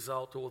the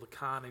result or the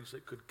carnage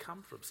that could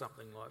come from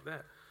something like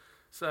that.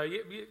 So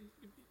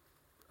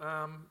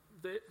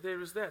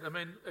there is that. I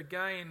mean,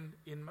 again,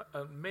 in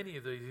many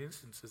of these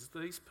instances,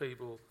 these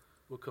people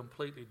were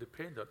completely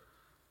dependent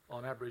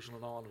on Aboriginal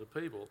and Islander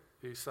people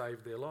who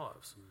saved their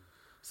lives.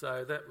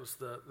 So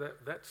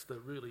that's the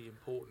really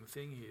important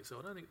thing here. So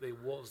I don't think there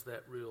was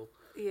that real...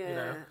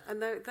 and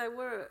they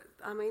were...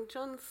 I mean,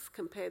 John's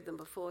compared them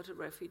before to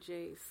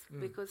refugees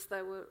because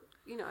they were,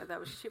 they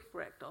were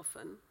shipwrecked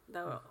often.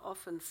 They were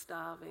often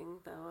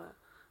starving. They were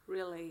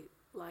really,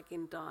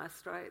 in dire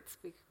straits.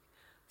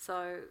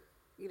 So...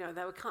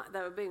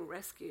 they were being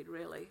rescued,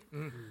 really.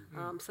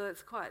 So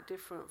it's quite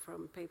different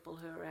from people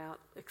who are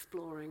out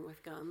exploring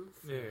with guns.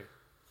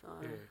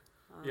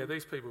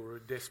 These people were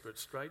in desperate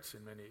straits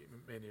in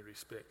many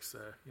respects. So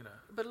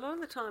But a lot of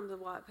the time, the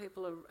white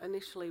people are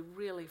initially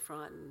really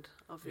frightened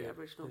of the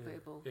Aboriginal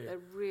people. They're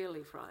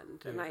really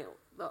frightened, and they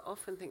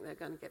often think they're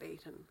going to get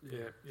eaten.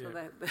 So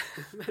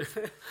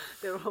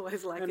they're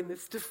always in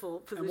this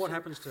default position. And what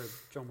happens to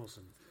John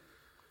Wilson?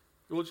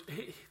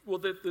 Well,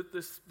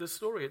 the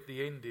story at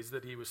the end is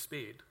that he was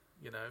spared,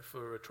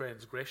 for a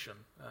transgression.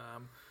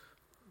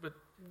 But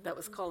that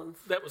was Collins.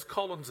 That was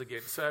Collins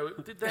again. So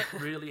did that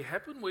really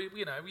happen?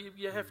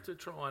 You have to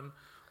try and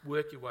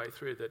work your way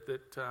through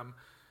that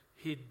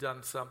he'd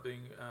done something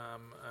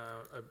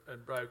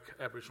and broke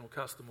Aboriginal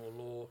custom or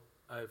law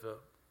over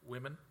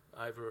women,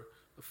 over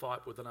a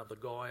fight with another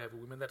guy over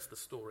women. That's the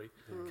story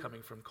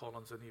coming from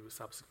Collins, and he was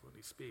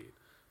subsequently spared.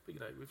 But,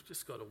 we've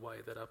just got to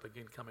weigh that up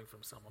again coming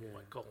from someone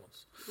like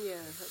Collins. Yeah,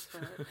 that's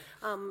right.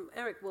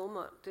 Eric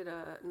Wilmot did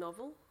a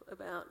novel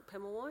about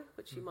Pemulwuy,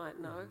 which you might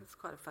know. It's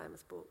quite a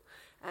famous book.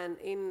 And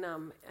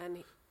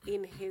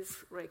in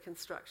his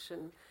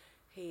reconstruction,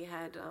 he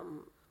had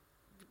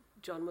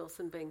John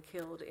Wilson being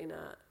killed in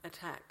an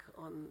attack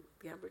on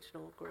the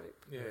Aboriginal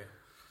group. Yeah.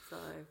 So,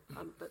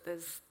 but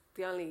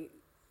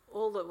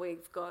all that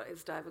we've got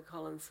is David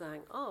Collins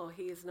saying, "Oh,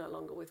 he is no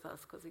longer with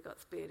us because he got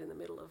speared in the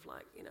middle of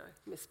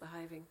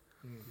misbehaving."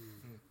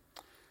 Mm-hmm.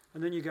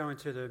 And then you go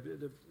into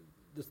the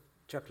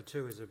chapter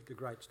 2 is the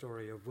great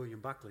story of William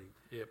Buckley.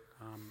 Yep.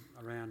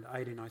 Around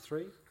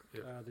 1803,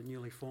 Yep. the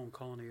newly formed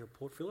colony of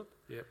Port Phillip,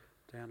 Yep.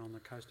 down on the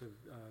coast of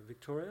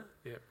Victoria.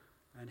 Yep.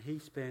 And he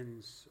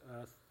spends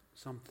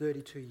some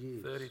 32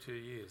 years 32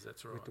 years,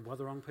 that's right. with the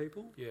Wathaurong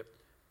people. Yep.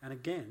 And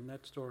again,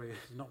 that story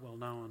is not well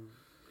known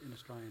in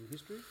Australian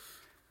history.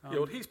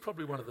 He's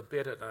probably one of the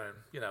better known,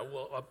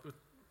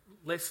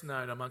 less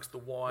known amongst the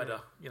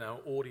wider,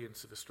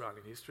 audience of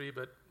Australian history,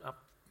 but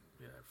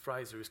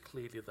Fraser is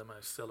clearly the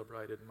most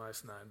celebrated and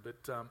most known.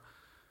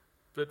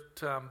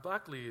 But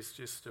Buckley is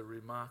just a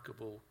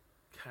remarkable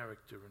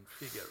character and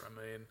figure. I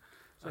mean...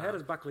 So how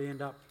does Buckley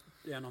end up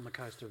down on the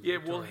coast of Victoria?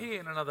 Yeah, well, he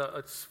and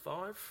it's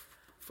five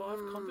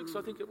convicts,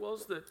 I think it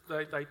was, that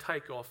they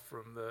take off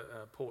from the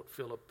Port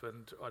Phillip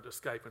and I'd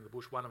escape in the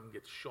bush. One of them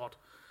gets shot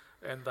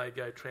and they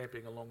go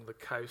tramping along the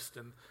coast,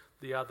 and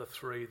the other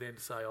three then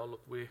say, "Oh,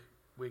 look,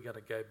 we're going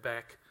to go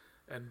back,"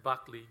 and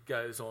Buckley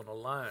goes on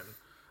alone.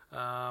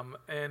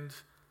 And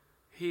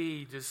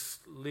he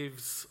just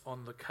lives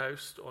on the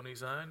coast on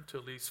his own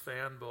till he's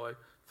found by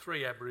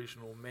 3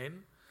 Aboriginal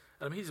men.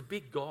 I mean, he's a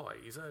big guy.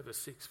 He's over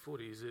 6 foot.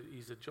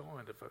 He's a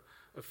giant of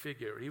a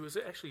figure. He was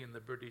actually in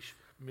the British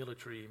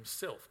military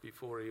himself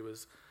before he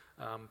was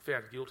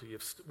found guilty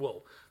of...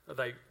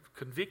 they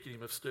convicted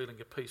him of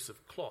stealing a piece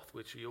of cloth,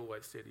 which he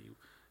always said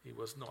he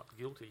was not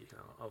guilty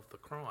of the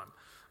crime.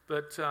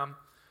 But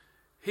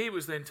he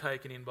was then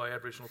taken in by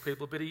Aboriginal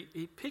people, but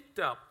he picked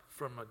up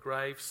from a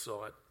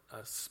gravesite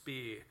a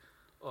spear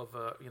of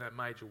a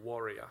major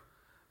warrior.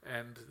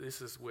 And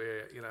this is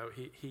where,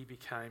 he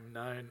became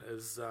known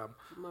as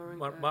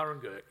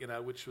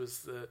Murrungurt, which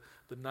was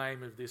the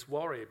name of this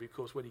warrior,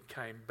 because when he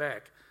came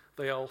back,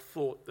 they all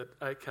thought that,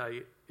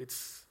 okay,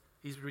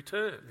 he's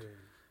returned,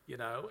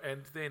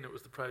 and then it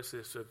was the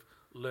process of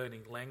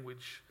learning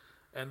language,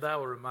 and they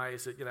were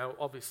amazed that,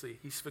 obviously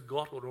he's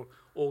forgotten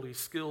all his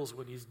skills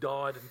when he's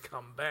died and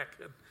come back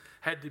and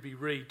had to be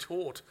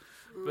retaught.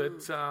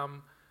 But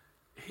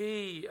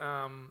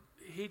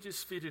he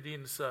just fitted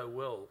in so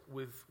well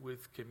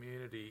with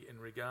community in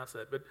regards to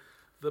that. But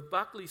the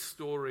Buckley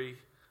story,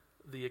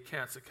 the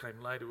accounts that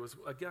came later, was,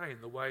 again,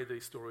 the way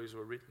these stories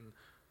were written,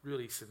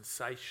 really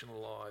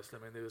sensationalised.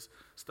 I mean, there was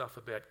stuff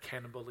about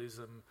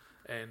cannibalism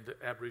and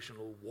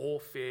Aboriginal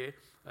warfare.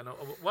 And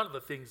one of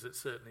the things that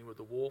certainly with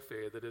the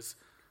warfare that has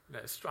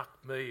struck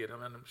me,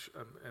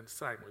 and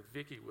same with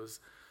Vicky, was,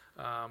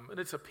 and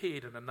it's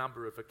appeared in a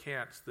number of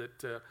accounts,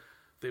 that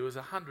there was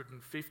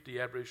 150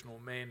 Aboriginal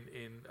men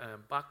in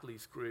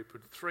Buckley's group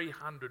and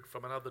 300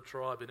 from another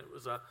tribe, and it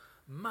was a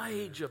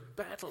major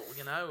battle,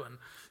 and,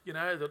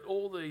 that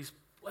all these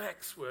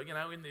blacks were,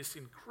 in this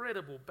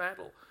incredible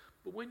battle.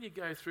 But when you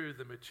go through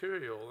the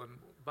material and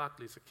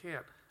Buckley's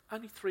account,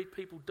 only 3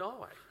 people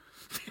die.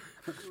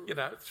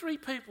 3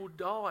 people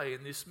die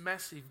in this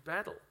massive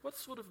battle. What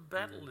sort of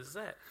battle is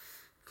that?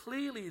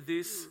 Clearly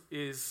this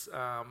is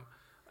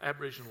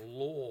Aboriginal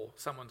law.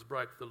 Someone's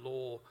broke the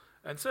law.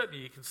 And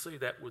certainly you can see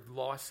that with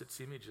Lycett's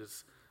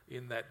images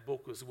in that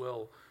book as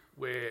well,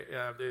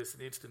 where there's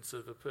an instance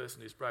of a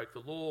person who's broke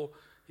the law.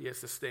 He has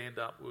to stand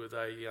up with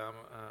a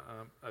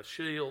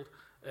shield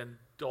and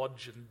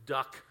dodge and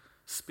duck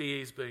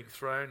spears being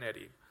thrown at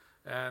him.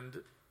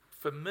 And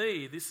for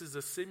me, this is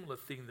a similar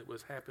thing that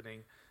was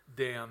happening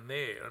down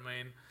there. I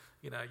mean,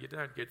 you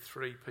don't get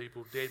 3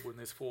 people dead when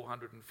there's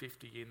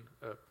 450 in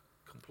a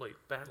complete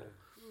battle.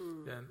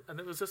 And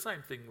it was the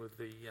same thing with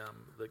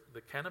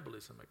the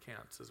cannibalism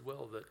accounts as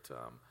well,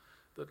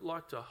 that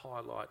like to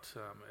highlight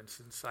and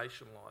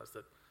sensationalise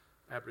that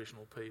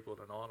Aboriginal people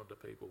and Islander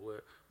people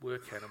were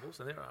cannibals,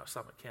 and there are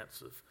some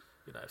accounts of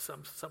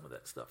some of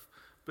that stuff.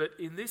 But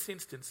in this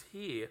instance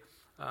here,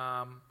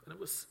 and it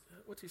was,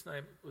 what's his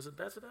name? Was it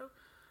Bazadow?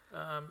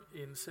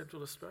 In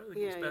Central Australia, I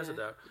think it was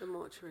Bazadow. The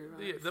mortuary,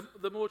 right? Yeah,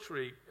 the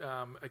mortuary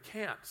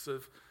accounts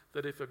of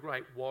that if a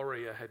great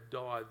warrior had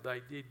died, they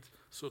did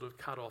sort of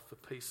cut off a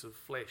piece of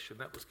flesh, and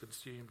that was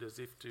consumed as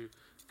if to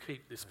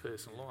keep this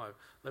person alive.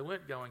 They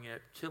weren't going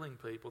out killing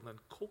people and then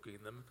cooking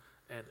them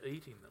and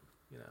eating them.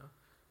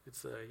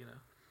 It's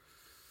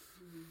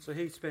So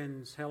he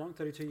spends how long?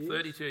 32 years.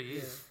 32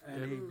 years,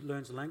 and he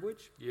learns the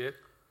language. Yeah.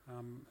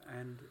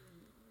 And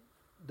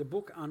the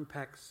book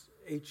unpacks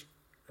each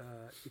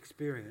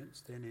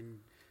experience then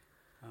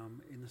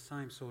in the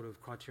same sort of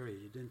criteria.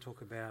 You didn't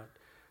talk about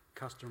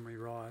customary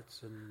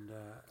rights and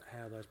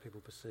how those people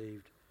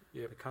perceived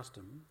the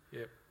custom.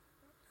 Yep.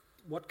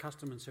 What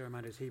custom and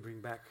ceremony does he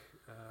bring back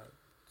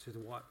to the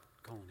white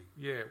colony.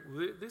 Yeah,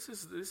 this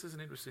is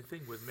an interesting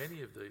thing with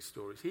many of these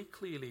stories. He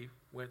clearly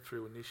went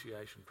through an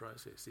initiation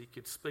process. He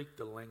could speak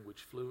the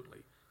language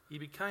fluently. He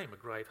became a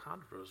great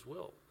hunter as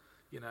well,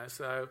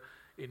 So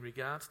in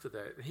regards to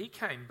that, he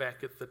came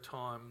back at the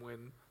time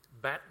when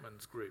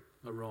Batman's group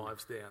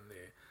arrives down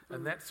there,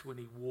 and that's when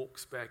he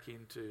walks back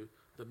into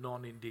the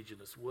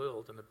non-Indigenous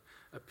world and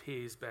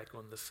appears back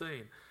on the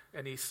scene.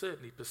 And he's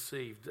certainly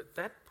perceived at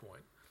that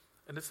point,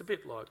 and it's a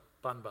bit like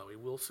Bunbury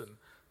Wilson,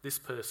 this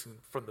person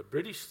from the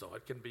British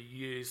side can be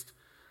used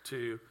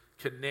to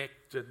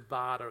connect and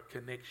barter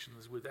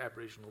connections with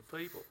Aboriginal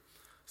people.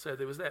 So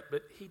there was that,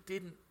 but he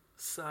didn't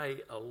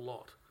say a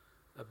lot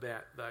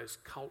about those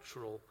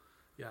cultural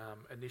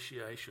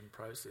initiation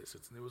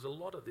processes. And there was a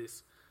lot of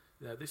this,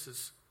 this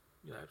is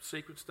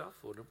secret stuff,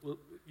 or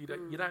you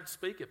don't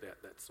speak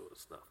about that sort of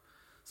stuff.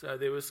 So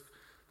there was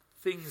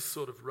things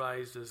sort of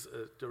raised as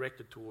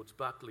directed towards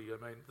Buckley. I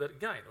mean, that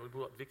again,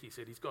 what Vicky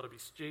said, he's got to be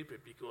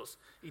stupid because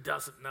he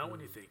doesn't know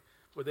anything,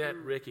 without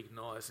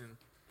recognising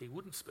he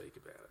wouldn't speak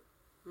about it.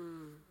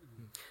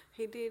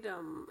 He did.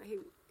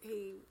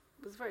 He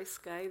was very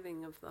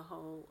scathing of the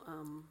whole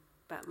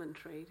Batman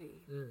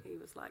Treaty. He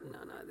was like, no,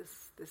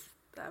 the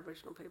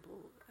Aboriginal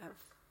people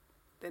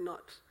they're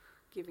not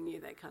giving you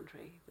their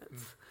country.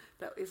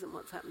 That isn't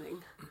what's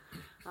happening.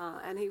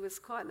 And he was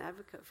quite an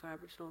advocate for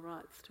Aboriginal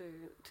rights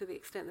too, to the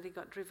extent that he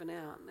got driven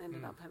out and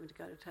ended up having to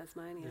go to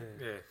Tasmania.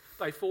 Yeah,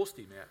 they forced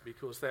him out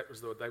because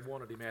they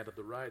wanted him out of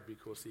the raid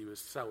because he was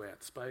so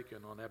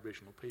outspoken on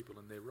Aboriginal people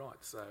and their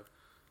rights. So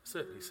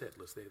certainly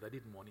settlers there, they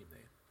didn't want him there.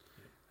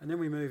 Yeah. And then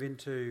we move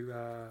into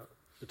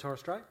the Torres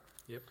Strait.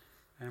 Yep.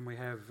 And we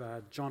have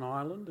John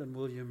Ireland and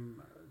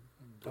William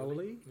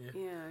Doley.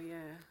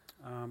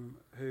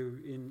 Who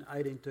in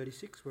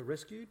 1836 were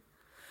rescued.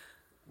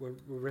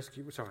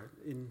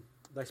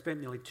 They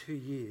spent nearly 2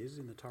 years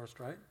in the Torres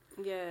Strait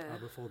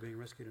before being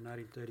rescued in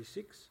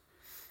 1836.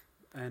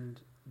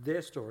 And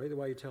their story, the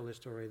way you tell their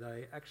story,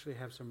 they actually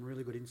have some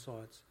really good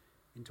insights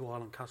into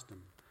island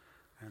custom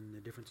and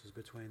the differences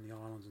between the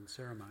islands and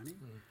ceremony.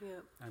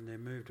 And they're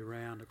moved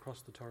around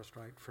across the Torres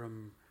Strait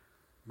from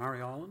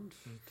Murray Island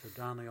to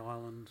Darnley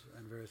Island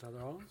and various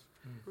other islands.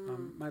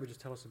 Maybe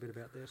just tell us a bit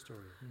about their story.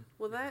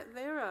 Well,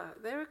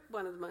 they're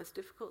one of the most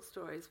difficult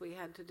stories we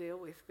had to deal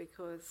with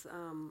because,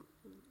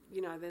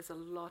 there's a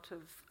lot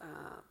of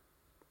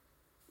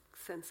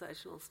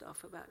sensational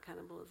stuff about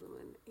cannibalism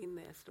in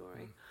their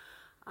story.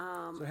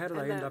 So how do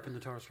they end up in the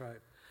Torres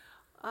Strait?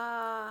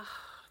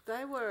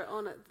 They were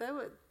on it.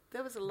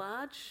 There was a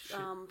large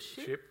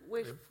ship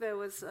with there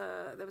was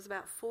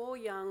about 4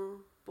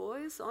 young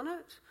boys on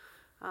it.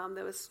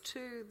 There was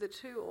the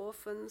two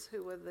orphans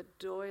who were the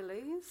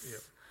doilies.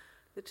 Yep.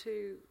 The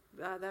two,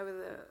 they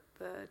were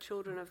the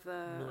children of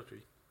the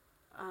military.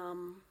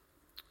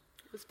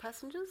 Was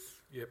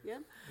passengers. Yep. Yeah.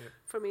 Yep.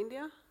 From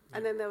India,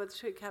 and then there were the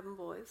 2 cabin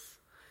boys.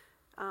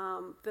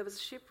 There was a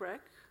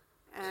shipwreck,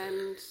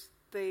 and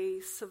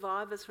the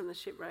survivors from the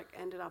shipwreck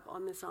ended up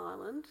on this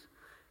island,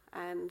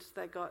 and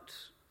they got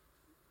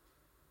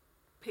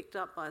picked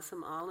up by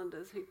some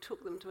islanders who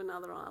took them to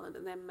another island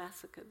and then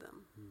massacred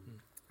them.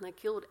 And they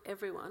killed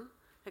everyone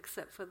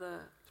except for the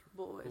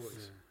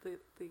boys.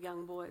 The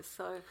young boys.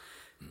 So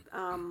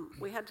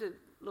we had to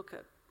look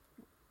at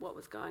what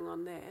was going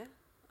on there,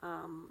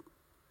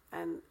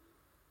 and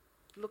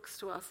looks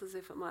to us as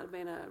if it might have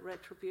been a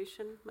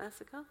retribution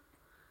massacre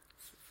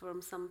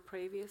from some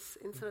previous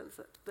incidents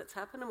that's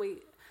happened, and we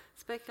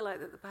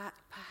speculate that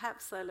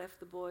perhaps they left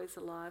the boys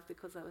alive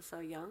because they were so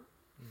young,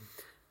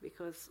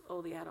 because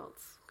all the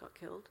adults got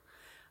killed.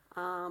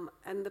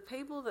 And the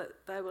people that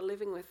they were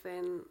living with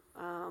then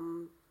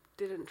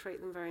didn't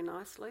treat them very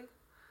nicely,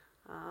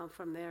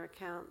 from their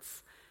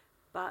accounts,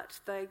 but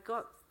they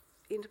got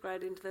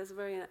integrated into, there's a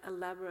very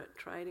elaborate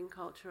trading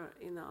culture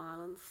in the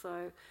islands,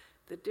 so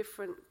the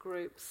different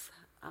groups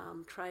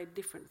trade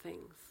different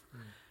things,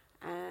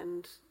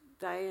 and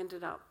they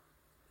ended up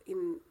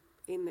in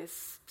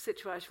this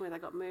situation where they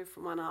got moved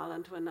from one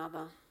island to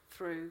another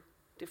through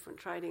different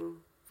trading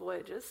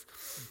voyages.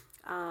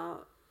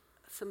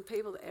 Some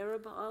people, the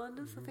Arab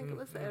Islanders, I think it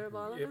was, the Arab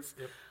Islanders,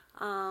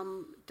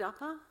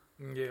 Dapper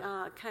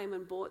came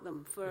and bought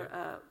them for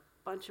a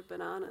bunch of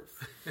bananas.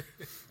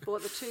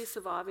 Bought the 2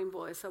 surviving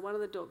boys. So one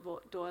of the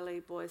doily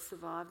boys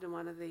survived, and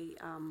one of the,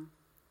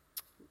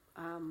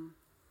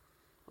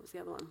 what was the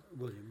other one?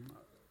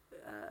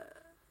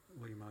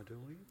 William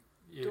O'Doyley.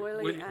 Yeah,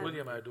 Doyley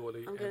William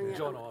O'Doyley and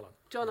John Ireland.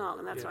 John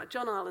Ireland, that's right.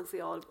 John Ireland's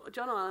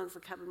John Ireland's the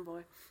cabin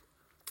boy,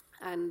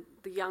 and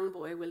the young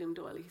boy, William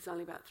Doyley, he's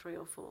only about 3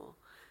 or 4.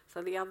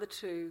 So the other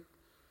 2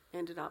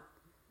 ended up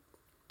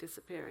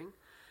disappearing,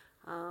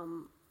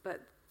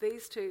 but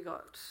these 2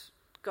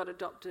 got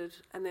adopted,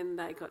 and then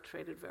they got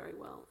treated very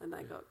well, and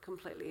they got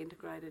completely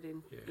integrated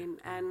in,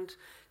 and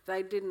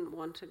they didn't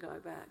want to go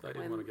back. They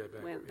didn't want to go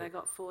back. When they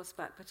got forced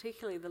back,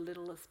 particularly the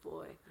littlest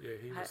boy,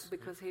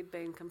 because he'd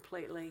been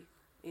completely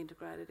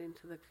integrated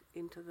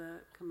into the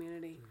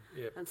community,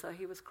 and so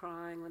he was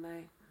crying when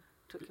they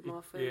took him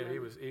off. Yeah,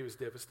 he was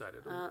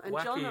devastated. And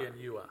Wacky and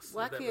Uas.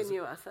 Wacky and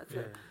Uas, that's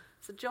it.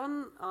 So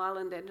John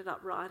Ireland ended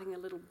up writing a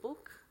little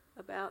book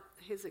about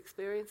his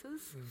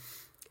experiences,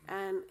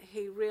 and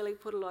he really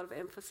put a lot of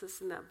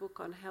emphasis in that book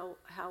on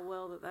how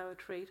well that they were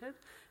treated,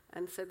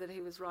 and said that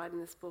he was writing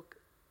this book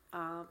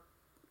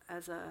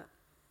as a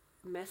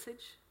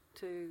message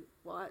to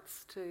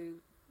whites to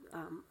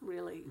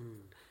really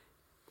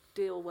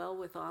deal well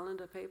with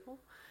Islander people.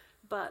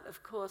 But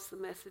of course the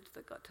message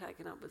that got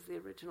taken up was the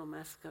original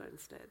massacre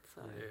instead.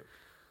 So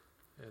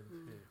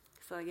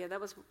So yeah, that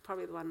was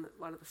probably one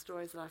of the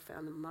stories that I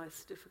found the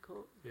most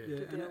difficult to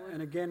deal with.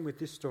 And again with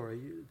this story,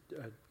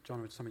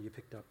 John, it's something you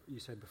picked up, you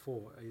said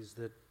before, is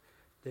that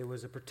there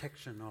was a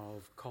protection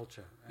of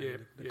culture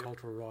and the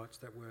cultural rights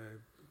that were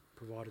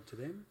provided to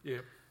them.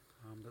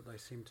 That they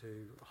seem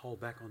to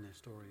hold back on their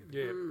story.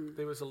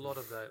 There was a lot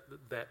of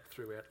that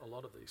throughout a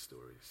lot of these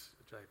stories,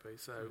 JP.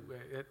 So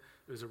it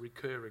was a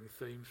recurring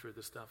theme through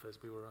the stuff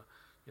as we were,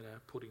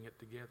 putting it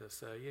together.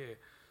 So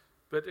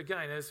but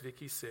again, as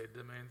Vicky said,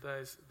 I mean,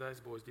 those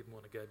boys didn't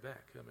want to go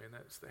back. I mean,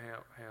 that's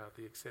how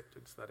the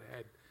acceptance that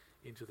had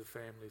into the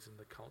families and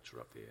the culture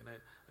up there. And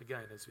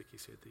again, as Vicky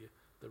said,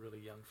 the really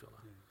young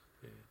fella.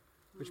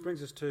 Which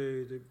brings us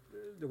to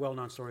the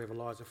well-known story of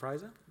Eliza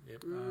Fraser.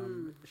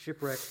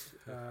 Shipwrecked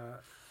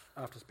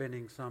after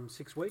spending some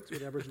 6 weeks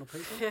with Aboriginal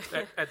people.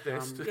 At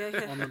best.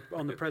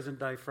 On the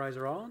present-day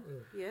Fraser Island.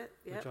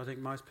 Which I think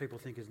most people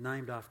think is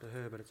named after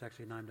her, but it's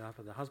actually named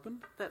after the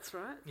husband. That's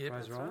right.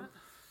 Fraser Island.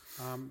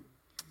 Right.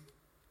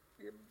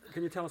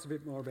 Can you tell us a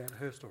bit more about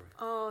her story?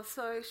 Oh,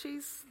 so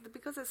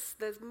because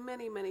there's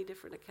many, many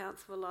different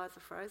accounts of Eliza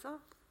Fraser.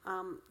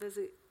 There's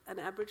an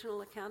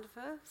Aboriginal account of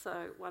her,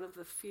 so one of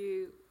the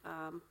few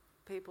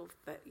people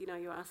that,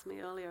 you asked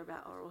me earlier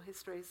about oral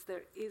histories,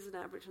 there is an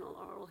Aboriginal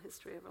oral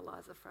history of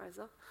Eliza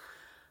Fraser.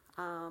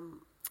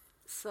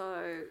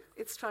 So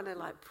it's trying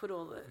to put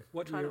all the...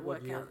 What years are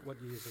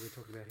we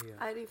talking about here?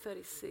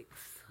 1836.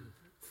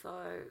 So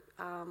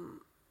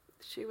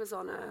she was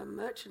on a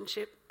merchant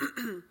ship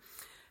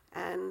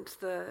and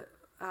the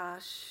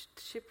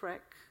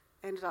shipwreck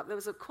ended up... There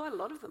was quite a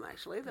lot of them,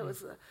 actually. There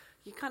was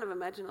you kind of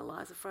imagine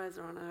Eliza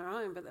Fraser on her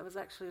own, but there was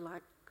actually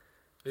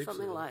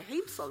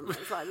heaps of them.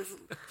 It's like this.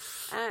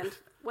 And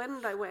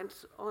when they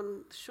went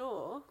on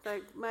shore,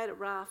 they made a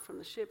raft from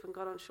the ship and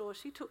got on shore.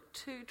 She took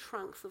 2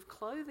 trunks of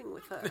clothing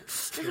with her.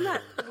 Isn't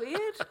that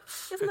weird?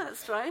 Isn't that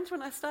strange?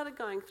 When I started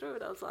going through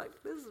it, I was like,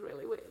 this is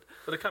really weird.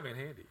 But it come in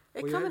handy.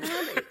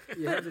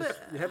 You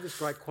have this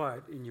great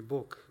quote in your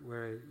book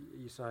where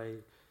you say,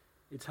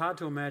 it's hard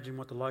to imagine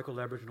what the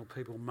local Aboriginal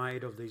people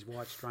made of these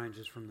white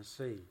strangers from the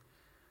sea,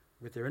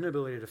 with their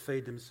inability to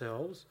feed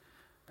themselves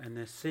and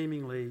their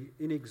seemingly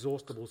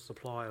inexhaustible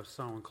supply of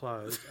sewn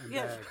clothes and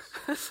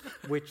bags,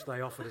 which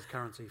they offered as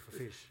currency for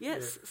fish.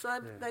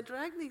 So they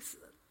dragged these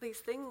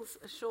things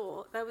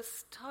ashore. They were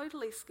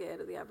totally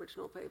scared of the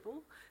Aboriginal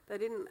people. They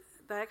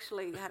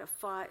actually had a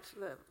fight.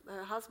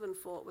 Her husband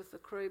fought with the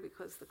crew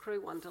because the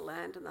crew wanted to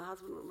land, and the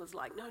husband was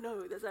like, no,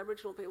 there's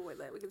Aboriginal people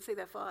there. We can see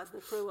their fires.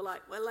 And the crew were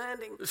like, we're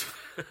landing.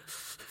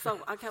 So,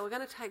 okay, we're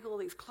going to take all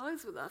these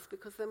clothes with us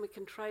because then we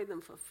can trade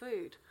them for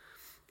food.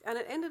 And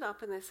it ended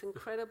up in this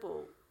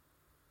incredible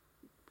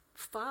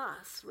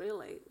farce,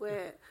 really,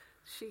 where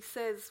she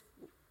says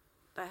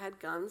they had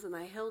guns and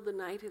they held the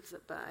natives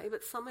at bay,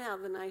 but somehow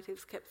the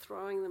natives kept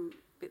throwing them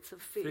bits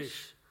of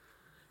fish.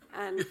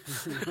 And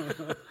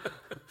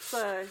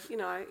so,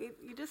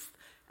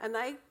 and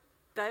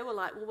they were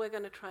like, well, we're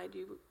going to trade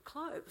you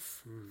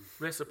clothes.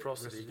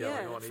 Reciprocity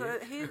going on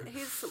here.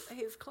 So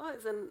here's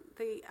clothes. And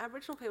the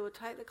Aboriginal people would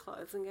take the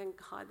clothes and then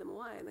hide them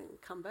away and then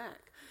come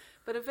back.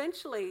 But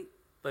eventually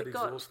it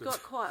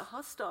got quite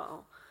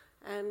hostile.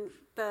 And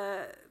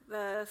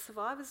the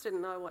survivors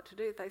didn't know what to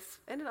do. They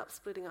ended up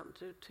splitting up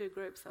into 2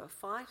 groups. They were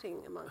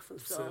fighting amongst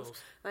themselves.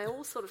 They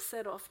all sort of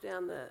set off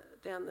down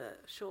the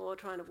shore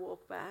trying to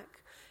walk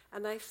back.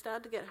 And they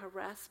started to get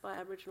harassed by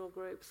Aboriginal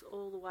groups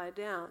all the way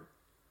down.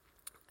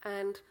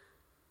 And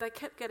they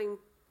kept getting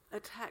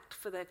attacked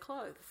for their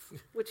clothes,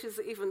 which is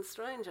even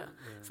stranger.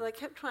 So they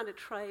kept trying to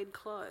trade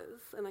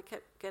clothes, and they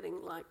kept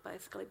getting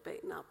basically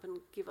beaten up and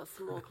give us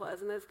some more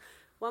clothes. And there's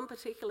one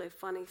particularly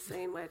funny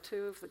scene where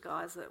 2 of the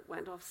guys that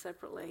went off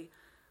separately,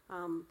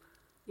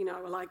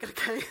 were like,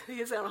 okay,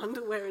 here's our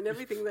underwear and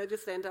everything. They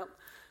just end up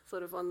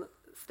sort of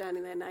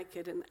standing there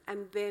naked,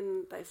 and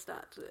then they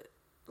start to,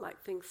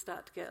 things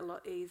start to get a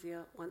lot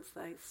easier once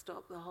they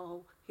stop the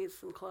whole here's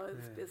some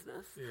clothes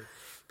business.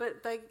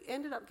 But they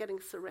ended up getting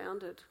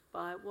surrounded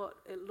by what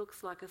it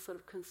looks like a sort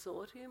of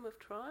consortium of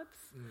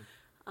tribes,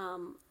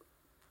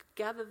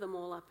 gather them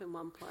all up in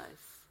one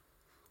place.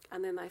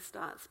 And then they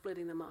start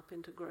splitting them up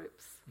into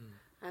groups,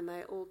 and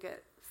they all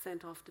get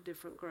sent off to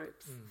different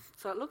groups.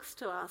 So it looks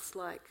to us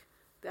like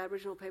the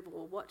Aboriginal people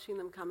were watching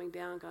them coming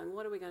down, going,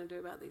 what are we going to do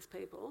about these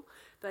people?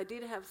 They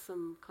did have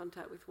some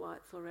contact with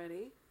whites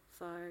already,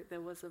 so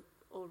there was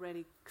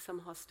already some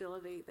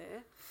hostility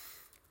there.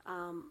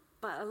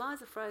 But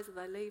Eliza Fraser,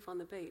 they leave on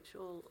the beach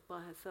all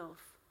by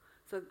herself.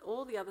 So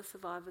all the other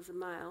survivors are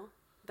male.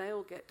 They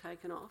all get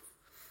taken off.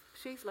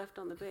 She's left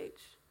on the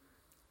beach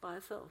by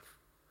herself.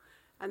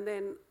 And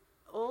then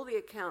all the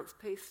accounts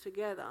pieced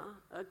together,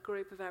 a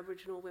group of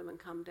Aboriginal women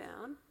come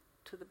down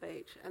to the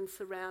beach and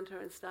surround her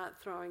and start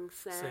throwing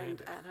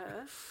sand at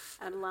her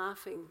and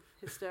laughing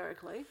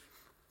hysterically,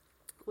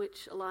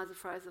 which Eliza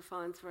Fraser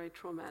finds very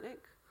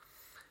traumatic.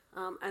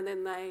 And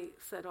then they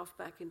set off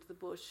back into the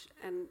bush,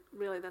 and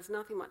really there's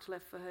nothing much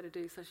left for her to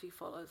do, so she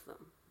follows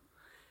them.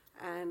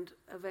 And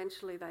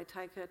eventually they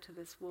take her to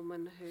this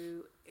woman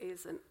who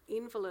is an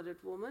invalided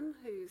woman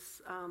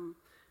who's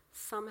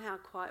somehow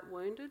quite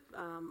wounded,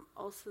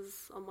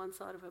 ulcers on one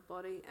side of her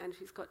body, and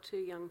she's got 2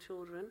 young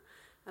children.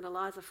 And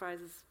Eliza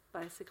Fraser's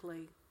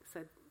basically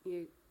said,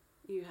 you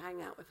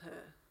hang out with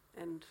her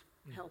and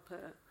help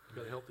her. You've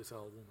got to help this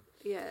old woman.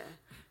 Yeah.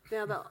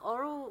 Now,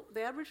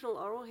 the Aboriginal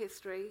oral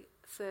history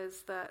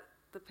says that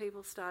the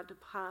people started to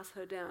pass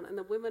her down, and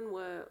the women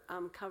were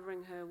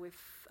covering her with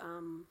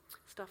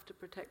stuff to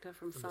protect her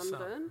from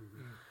sunburn.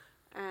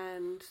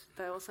 And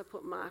they also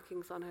put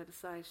markings on her to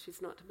say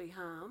she's not to be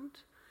harmed,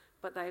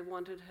 but they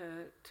wanted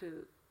her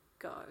to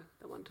go.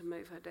 They wanted to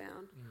move her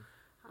down.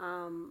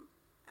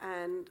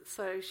 And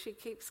so she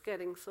keeps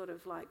getting sort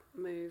of like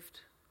moved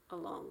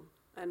along.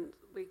 And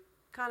we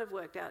kind of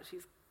worked out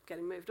she's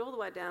getting moved all the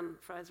way down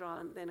Fraser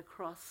Island, then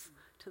across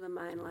to the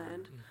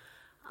mainland.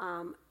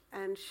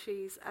 And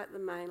she's at the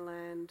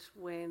mainland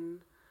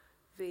when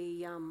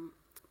the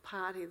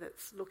party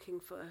that's looking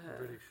for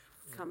her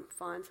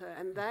finds her.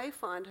 And they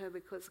find her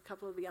because a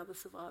couple of the other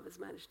survivors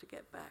managed to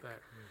get back.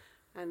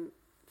 And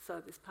so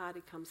this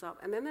party comes up.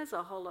 And then there's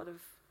a whole lot of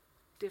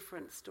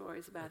different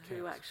stories about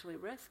who actually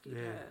rescued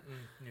her.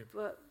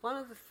 But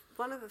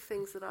one of the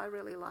things that I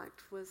really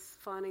liked was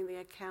finding the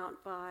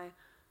account by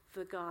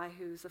the guy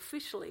who's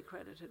officially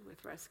credited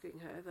with rescuing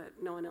her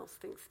that no one else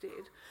thinks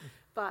did.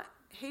 But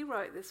he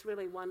wrote this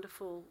really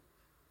wonderful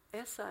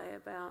essay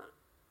about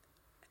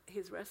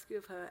his rescue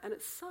of her, and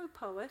it's so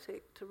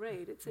poetic to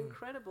read. It's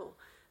incredible.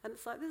 And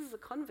it's like, this is a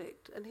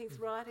convict, and he's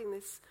writing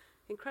this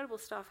incredible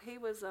stuff. He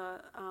was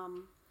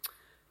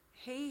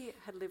he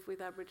had lived with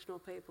Aboriginal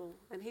people,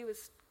 and he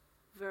was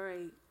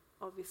very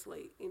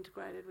obviously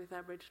integrated with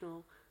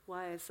Aboriginal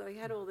ways. So he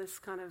had all this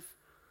kind of,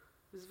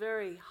 it was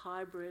very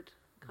hybrid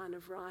kind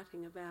of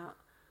writing about,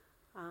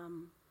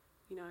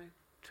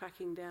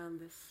 tracking down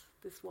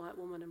this white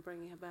woman and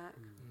bringing her back.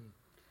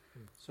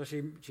 So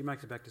she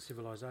makes it back to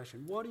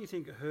civilization. Why do you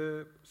think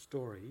her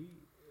story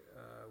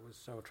was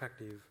so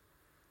attractive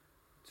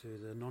to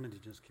the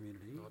non-Indigenous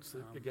community?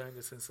 Again,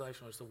 the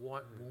sensational. It's the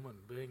white woman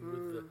being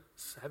with the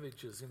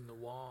savages in the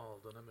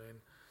wild, and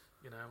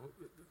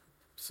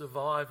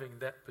surviving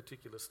that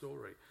particular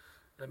story.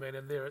 And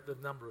there are the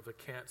number of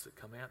accounts that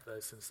come out,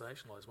 those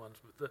sensationalised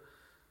ones. But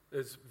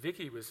as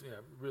Vicky was,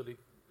 really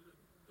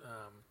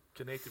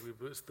connected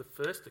with, was the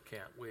first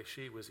account where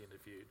she was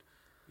interviewed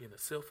in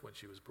itself when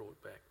she was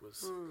brought back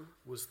was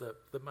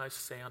the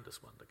most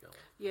soundest one to go on.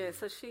 Yeah,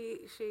 so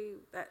she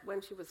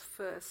when she was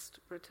first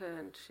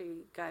returned,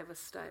 she gave a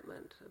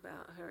statement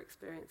about her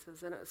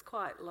experiences, and it was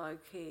quite low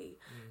key.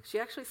 She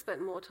actually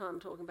spent more time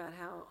talking about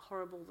how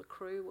horrible the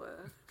crew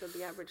were than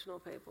the Aboriginal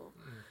people.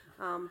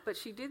 But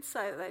she did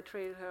say that they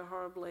treated her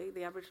horribly,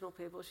 the Aboriginal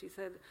people. She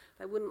said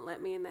they wouldn't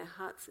let me in their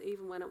huts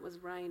even when it was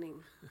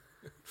raining,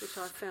 which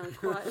I found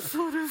quite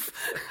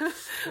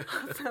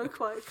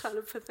kind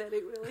of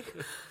pathetics, really.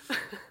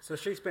 So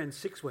she spends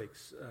 6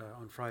 weeks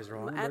on Fraser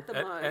Island. At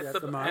the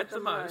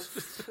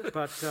most.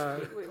 But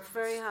it's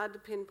very hard to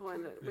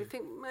pinpoint it. We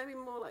think maybe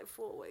more like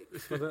 4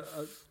 weeks. Well,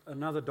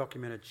 another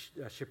documented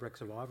shipwreck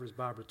survivor is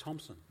Barbara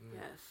Thompson.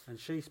 Yes. And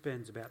she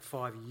spends about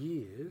 5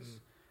 years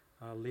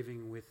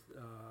living with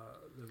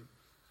the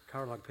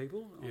Curralug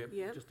people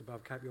just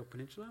above Cape York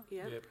Peninsula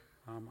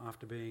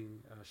after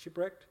being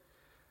shipwrecked.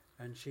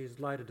 And she is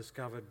later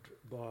discovered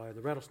by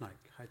the Rattlesnake,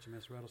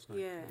 HMS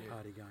Rattlesnake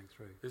party going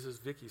through. This is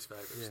Vicky's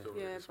favourite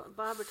story. Yeah,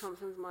 Barbara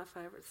Thompson's my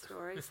favourite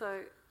story.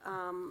 So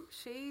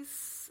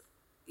she's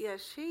a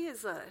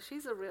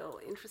real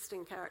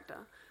interesting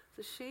character.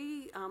 So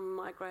she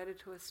migrated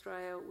to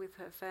Australia with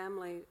her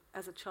family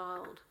as a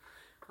child.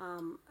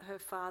 Her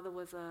father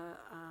was a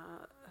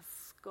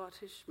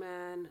Scottish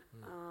man,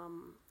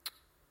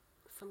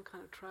 some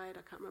kind of trade.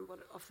 I can't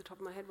remember off the top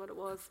of my head what it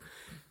was.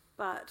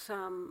 But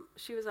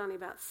she was only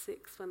about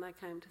 6 when they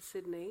came to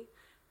Sydney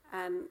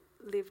and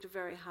lived a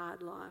very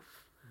hard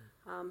life.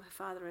 Her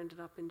father ended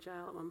up in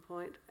jail at one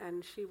point,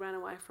 and she ran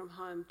away from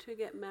home to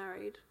get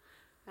married,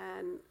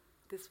 and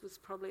this was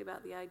probably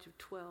about the age of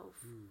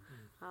 12,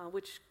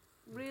 which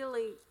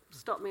really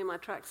stopped me in my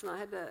tracks, and I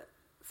had to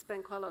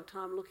spend quite a lot of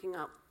time looking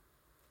up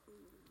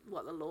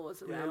what the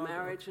laws around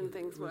marriage and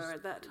things were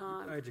at that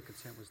time. Age of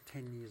consent was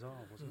 10 years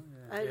old, wasn't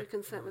it? Age of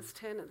consent was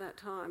 10 at that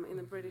time in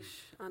the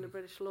under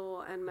British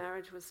law, and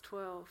marriage was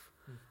 12.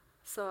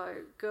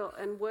 So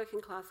working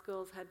class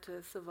girls had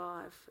to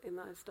survive in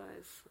those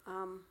days.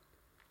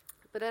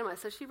 But anyway,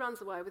 so she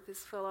runs away with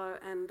this fellow,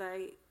 and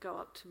they go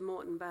up to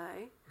Moreton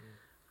Bay,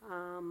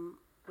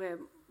 where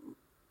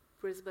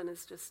Brisbane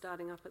is just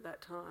starting up at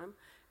that time,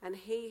 and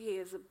he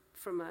hears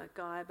from a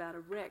guy about a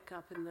wreck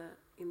up in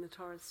the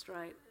Torres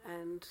Strait,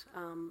 and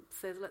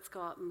says, let's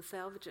go up and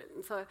salvage it.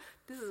 And so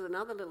this is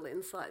another little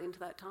insight into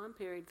that time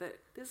period, that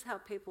this is how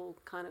people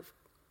kind of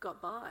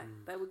got by.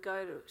 They would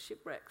go to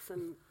shipwrecks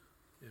and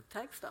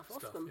take stuff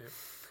off them. Yep.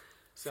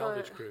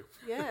 Salvage crew.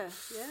 Yeah,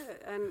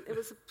 and it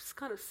was a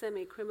kind of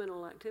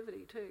semi-criminal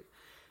activity too.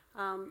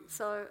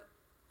 So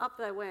up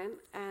they went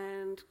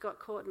and got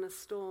caught in a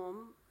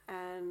storm,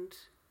 and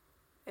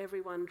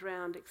everyone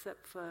drowned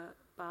except for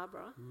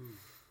Barbara.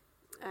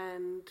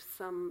 And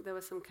there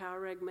were some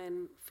Kaureg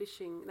men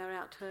fishing. They were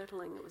out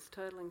turtling. It was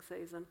turtling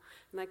season,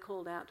 and they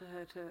called out to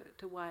her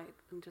to wait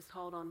and just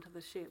hold on to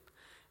the ship.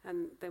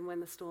 And then when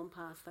the storm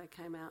passed, they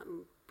came out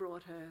and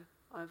brought her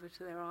over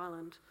to their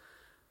island.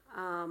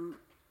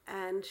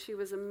 And she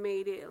was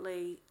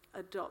immediately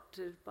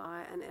adopted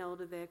by an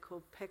elder there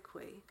called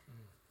Pekwi,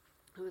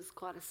 who was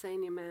quite a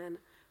senior man,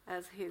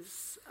 as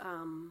his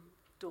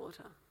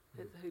daughter,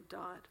 who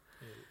died.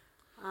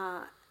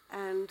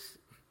 And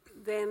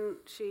then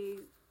she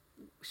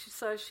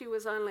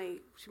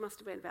must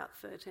have been about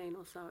 13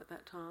 or so at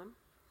that time.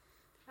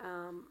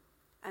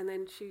 And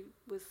then she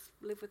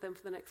lived with them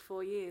for the next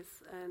 4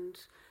 years and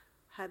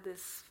had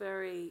this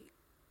very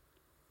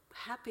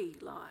happy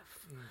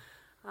life.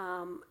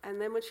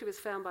 And then when she was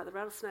found by the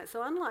rattlesnake,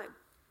 so unlike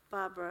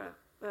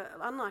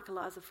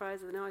Eliza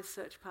Fraser, no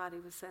search party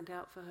was sent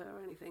out for her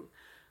or anything,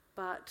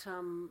 but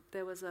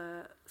there was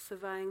a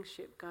surveying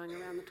ship going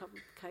around the top of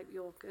Cape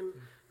York, and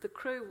the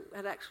crew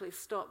had actually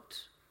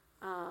stopped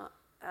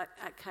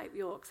at Cape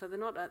York, so they're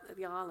not at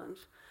the island.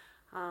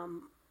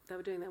 They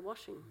were doing their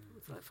washing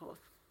and so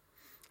forth.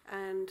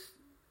 And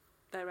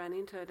they ran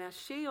into her. Now,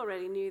 she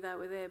already knew they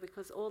were there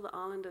because all the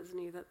islanders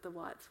knew that the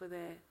whites were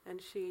there,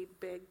 and she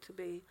begged to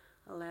be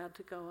allowed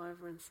to go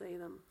over and see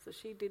them. So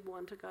she did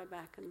want to go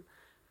back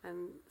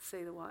and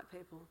see the white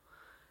people.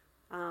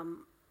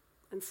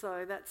 And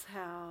so that's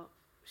how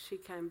she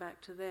came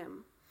back to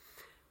them.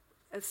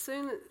 As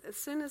soon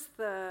as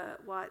the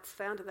whites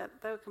found her,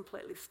 they were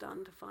completely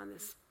stunned to find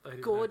this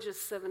gorgeous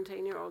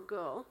 17-year-old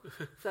girl.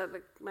 So they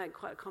made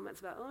quite comments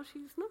about, oh,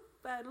 she's not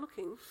bad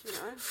looking,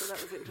 so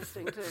that was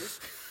interesting too.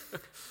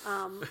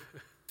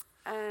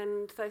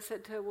 And they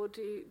said to her, well,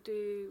 do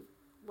you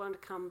want to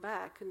come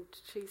back? And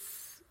she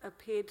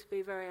appeared to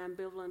be very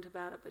ambivalent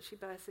about it, but she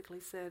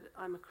basically said,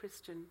 I'm a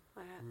Christian,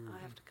 I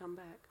have to come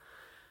back.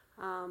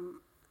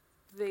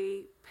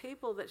 The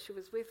people that she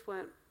was with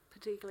weren't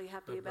particularly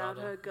happy about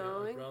her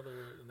going.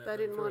 They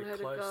didn't want her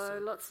to go.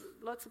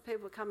 Lots of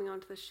people were coming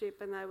onto the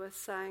ship, and they were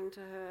saying to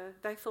her,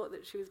 they thought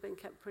that she was being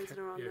kept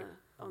prisoner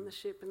on the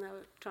ship, and they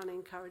were trying to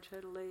encourage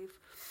her to leave.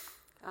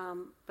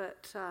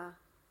 But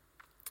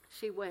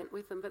she went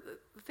with them. But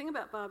the thing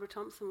about Barbara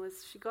Thompson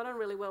was she got on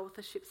really well with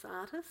the ship's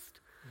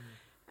artist,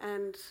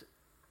 and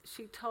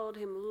she told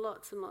him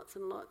lots and lots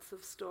and lots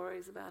of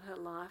stories about her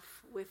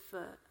life with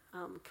the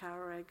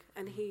Kaureg,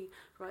 and he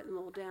wrote them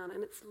all down,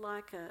 and it's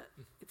like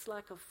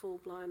a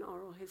full-blown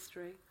oral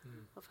history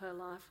of her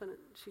life, and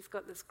she's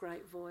got this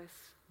great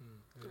voice.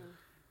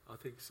 I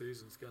think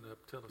Susan's going to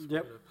tell us.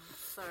 Yep.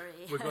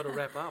 Sorry. We've got to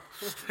wrap up.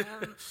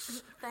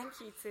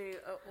 Thank you to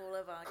all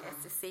of our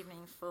guests this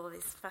evening for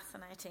this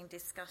fascinating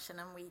discussion,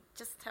 and we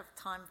just have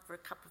time for a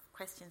couple of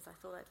questions. I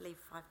thought I'd leave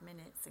 5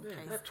 minutes in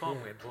case that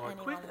time went by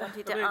anyone quick.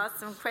 wanted to ask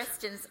some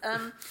questions.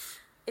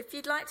 If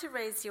you'd like to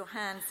raise your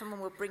hand, someone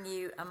will bring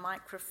you a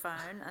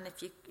microphone, and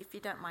if you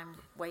don't mind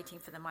waiting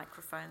for the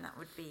microphone, that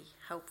would be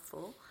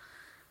helpful.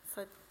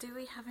 So do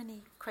we have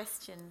any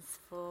questions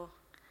for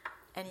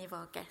any of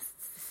our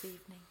guests this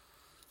evening?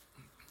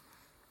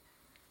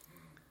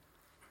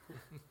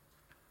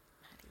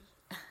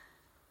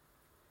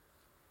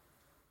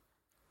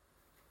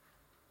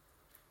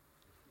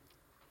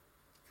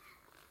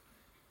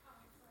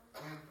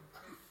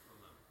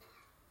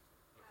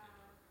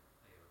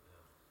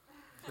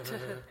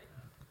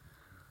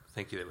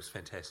 Thank you. That was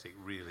fantastic.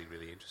 Really,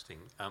 really interesting.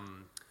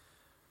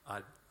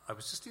 I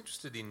was just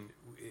interested in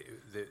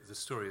the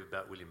story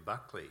about William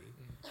Buckley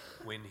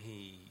when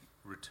he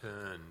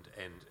returned,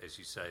 and as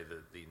you say,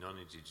 the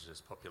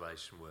non-Indigenous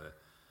population were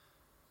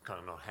kind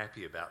of not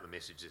happy about the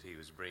message that he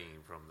was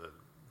bringing from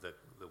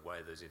the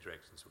way those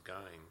interactions were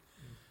going.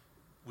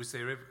 Was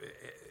there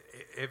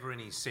ever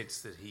any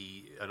sense that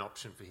an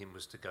option for him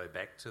was to go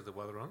back to the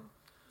Wathaurong?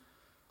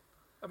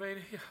 I mean,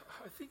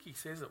 I think he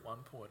says at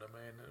one point, I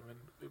mean,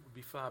 it would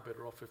be far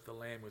better off if the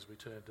land was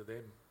returned to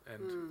them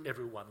and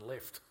everyone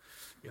left,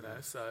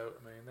 So,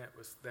 I mean,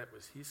 that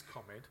was his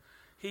comment.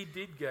 He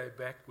did go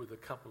back with a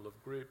couple of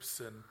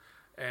groups,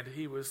 and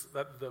he was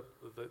the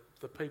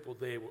people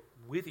there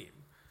with him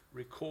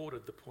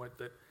recorded the point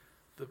that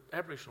the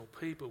Aboriginal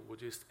people were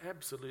just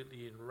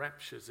absolutely in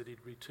raptures that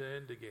he'd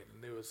returned again,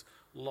 and there was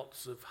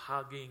lots of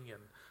hugging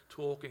and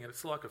talking, and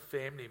it's like a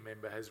family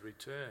member has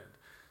returned.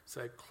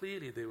 So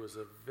clearly there was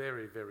a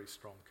very, very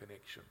strong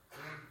connection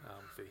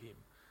for him.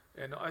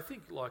 And I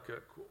think, like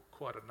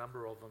quite a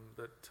number of them,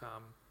 that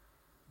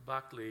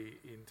Buckley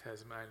in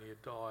Tasmania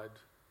died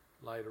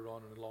later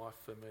on in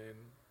life. I mean,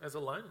 as a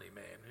lonely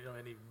man,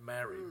 and he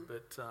married,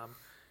 but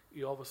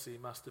he obviously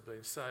must have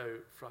been so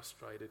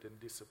frustrated and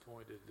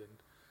disappointed,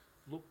 and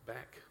look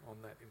back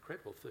on that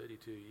incredible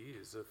 32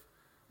 years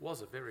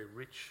was a very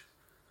rich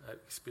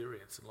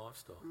experience and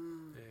lifestyle.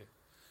 Yeah.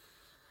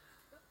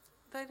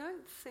 They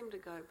don't seem to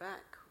go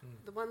back,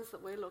 the ones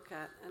that we look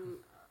at, and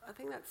I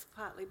think that's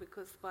partly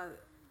because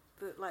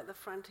the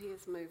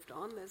frontier's moved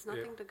on. There's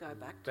nothing to go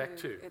back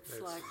to. It's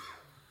like,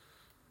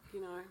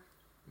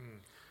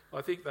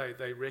 I think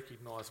they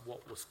recognised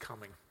what was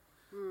coming.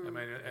 I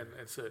mean,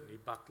 and certainly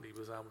Buckley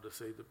was able to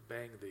see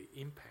the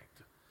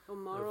impact. Well,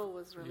 Morrill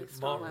was really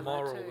strong on that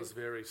Morrill too. was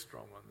very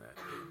strong on that.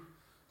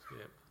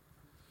 Yeah.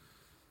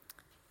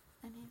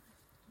 Any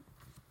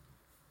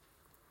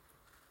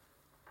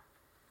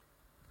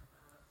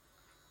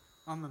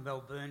I'm a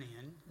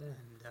Melburnian,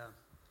 and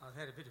I've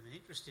had a bit of an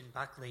interest in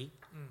Buckley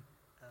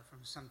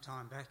from some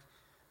time back.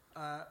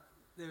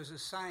 There was a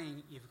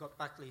saying, "You've got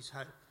Buckley's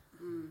hope."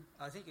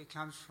 I think it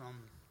comes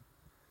from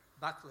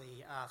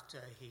Buckley after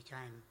he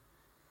came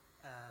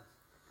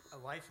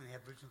away from the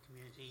Aboriginal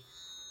community,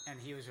 and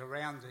he was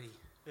around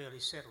the early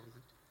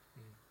settlement,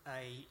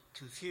 a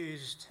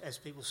confused, as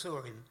people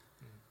saw him,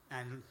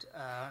 and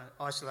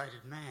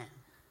isolated man.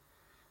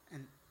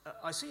 And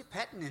I see a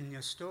pattern in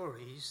your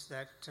stories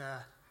that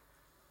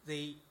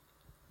the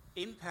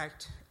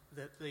impact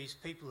that these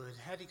people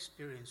had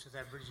experience with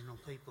Aboriginal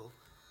people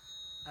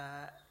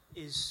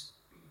is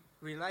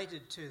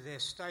related to their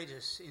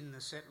status in the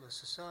settler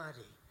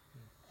society.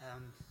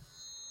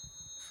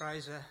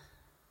 Fraser,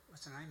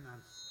 what's her name?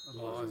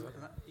 Eliza.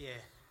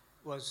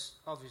 Was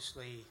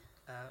obviously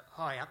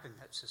high up in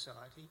that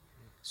society,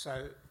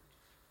 so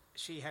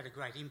she had a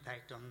great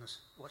impact on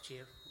what she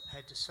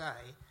had to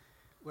say,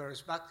 whereas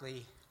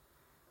Buckley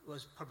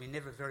was probably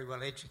never very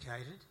well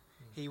educated.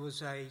 He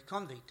was a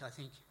convict, I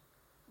think,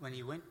 when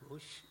he went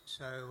bush,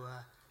 so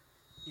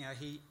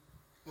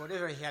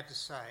whatever he had to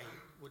say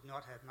would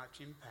not have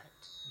much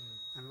impact.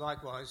 And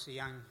likewise, the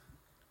young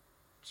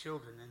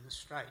children in the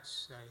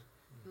Straits,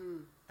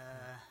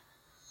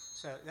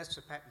 so that's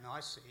the pattern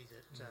I see,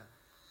 that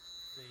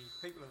the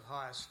people of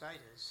higher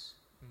status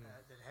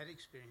that had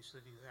experience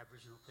living with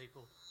Aboriginal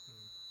people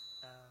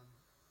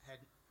had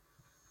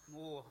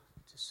more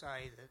to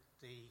say that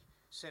the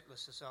settler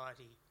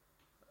society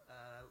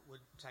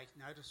would take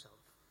notice of.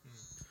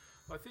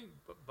 I think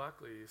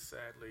Buckley is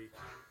sadly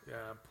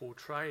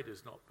portrayed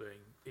as not being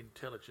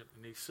intelligent,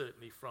 and he's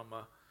certainly from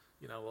a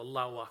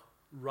lower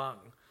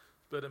rung.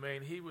 But I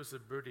mean, he was a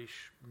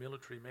British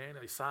military man,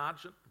 a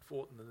sergeant,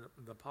 fought in the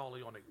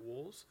Napoleonic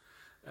Wars,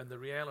 and the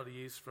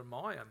reality is, from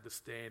my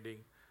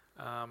understanding,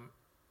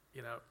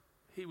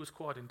 he was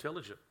quite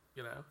intelligent,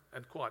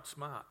 and quite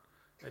smart.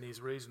 And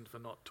his reason for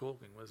not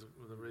talking was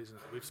the reason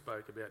that we've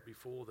spoke about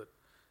before, that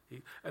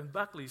he and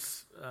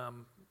Buckley's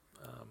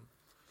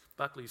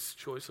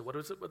choice, or what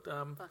is it? But,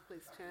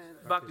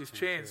 Buckley's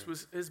chance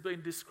has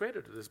been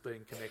discredited as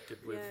being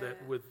connected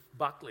with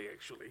Buckley.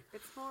 Actually,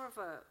 it's more of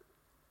a.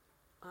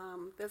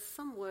 There's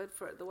some word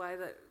for it, the way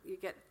that you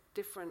get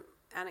different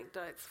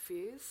anecdotes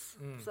fused,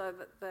 so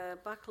that the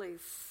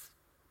Buckley's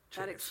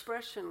that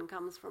expression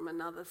comes from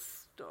another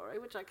story,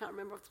 which I can't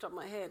remember off the top of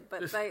my head,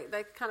 but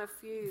they kind of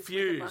fused with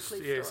the Buckley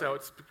story. So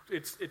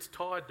it's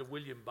tied to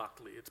William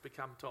Buckley. It's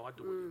become tied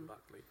to William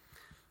Buckley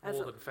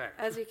more than fact.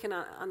 As you can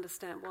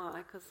understand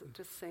why, because it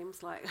just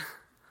seems like.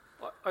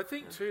 I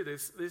think too,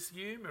 there's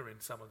humour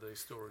in some of these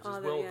stories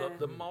as well.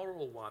 The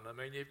moral one. I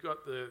mean, you've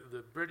got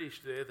the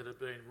British there that have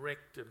been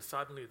wrecked, and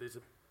suddenly there's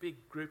a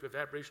big group of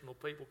Aboriginal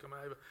people come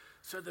over.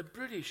 So the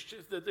British,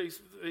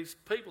 these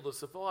people that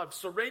survived,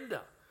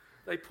 surrender.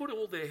 They put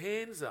all their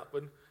hands up,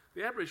 and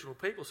the Aboriginal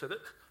people said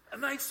that,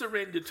 and they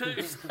surrender too.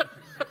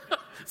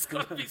 It's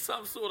got to be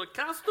some sort of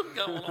custom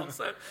going on.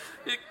 So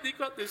you've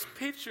got this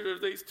picture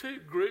of these two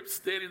groups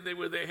standing there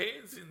with their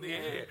hands in the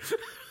air.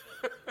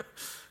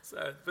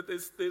 So, but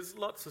there's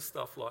lots of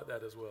stuff like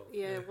that as well.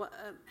 Yeah.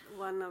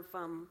 One of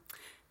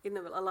in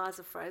the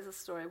Eliza Fraser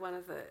story, one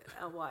of the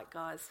white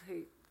guys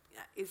who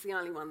is the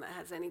only one that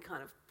has any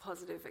kind of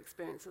positive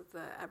experience with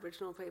the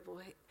Aboriginal people.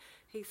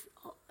 He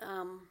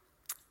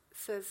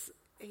says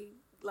he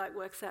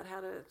works out how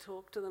to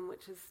talk to them,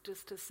 which is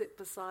just to sit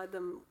beside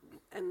them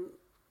and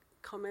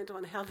comment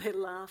on how they're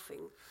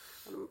laughing.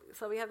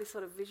 So we have these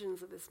sort of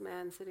visions of this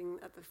man sitting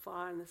at the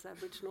fire and this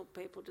Aboriginal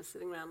people just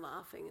sitting around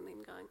laughing, and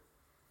him going,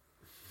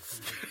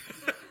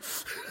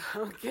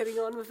 I'm getting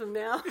on with them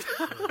now.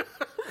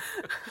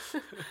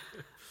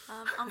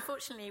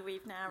 Unfortunately,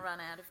 we've now run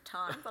out of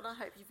time, but I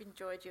hope you've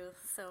enjoyed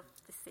yourself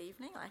this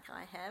evening, like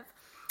I have.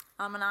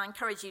 And I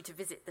encourage you to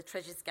visit the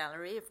Treasures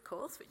Gallery, of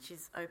course, which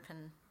is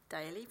open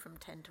daily from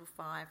 10 till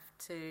 5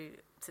 to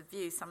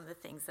view some of the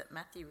things that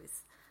Matthew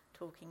was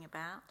talking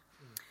about.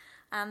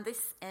 And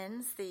this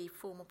ends the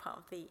formal part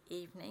of the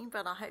evening,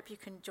 but I hope you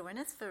can join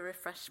us for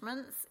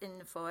refreshments in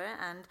the foyer,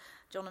 and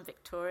John and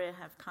Victoria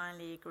have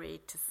kindly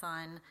agreed to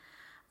sign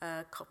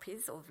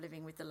copies of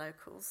Living with the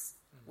Locals,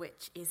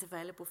 which is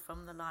available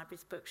from the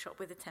library's bookshop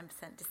with a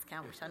 10%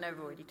 discount, which I know I've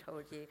already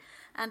told you.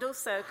 And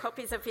also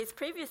copies of his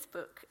previous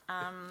book,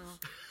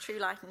 True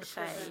Light and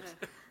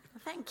Shade.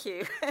 Thank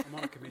you. I'm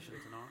on a commission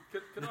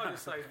tonight. Can I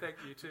just say thank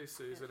you too,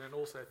 Susan, and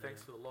also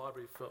thanks to the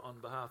library on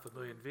behalf of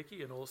me and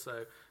Vicky, and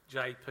also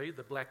JP,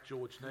 the Black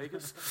George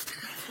Negus.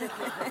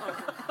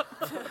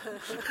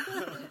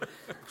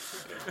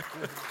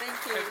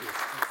 Thank you.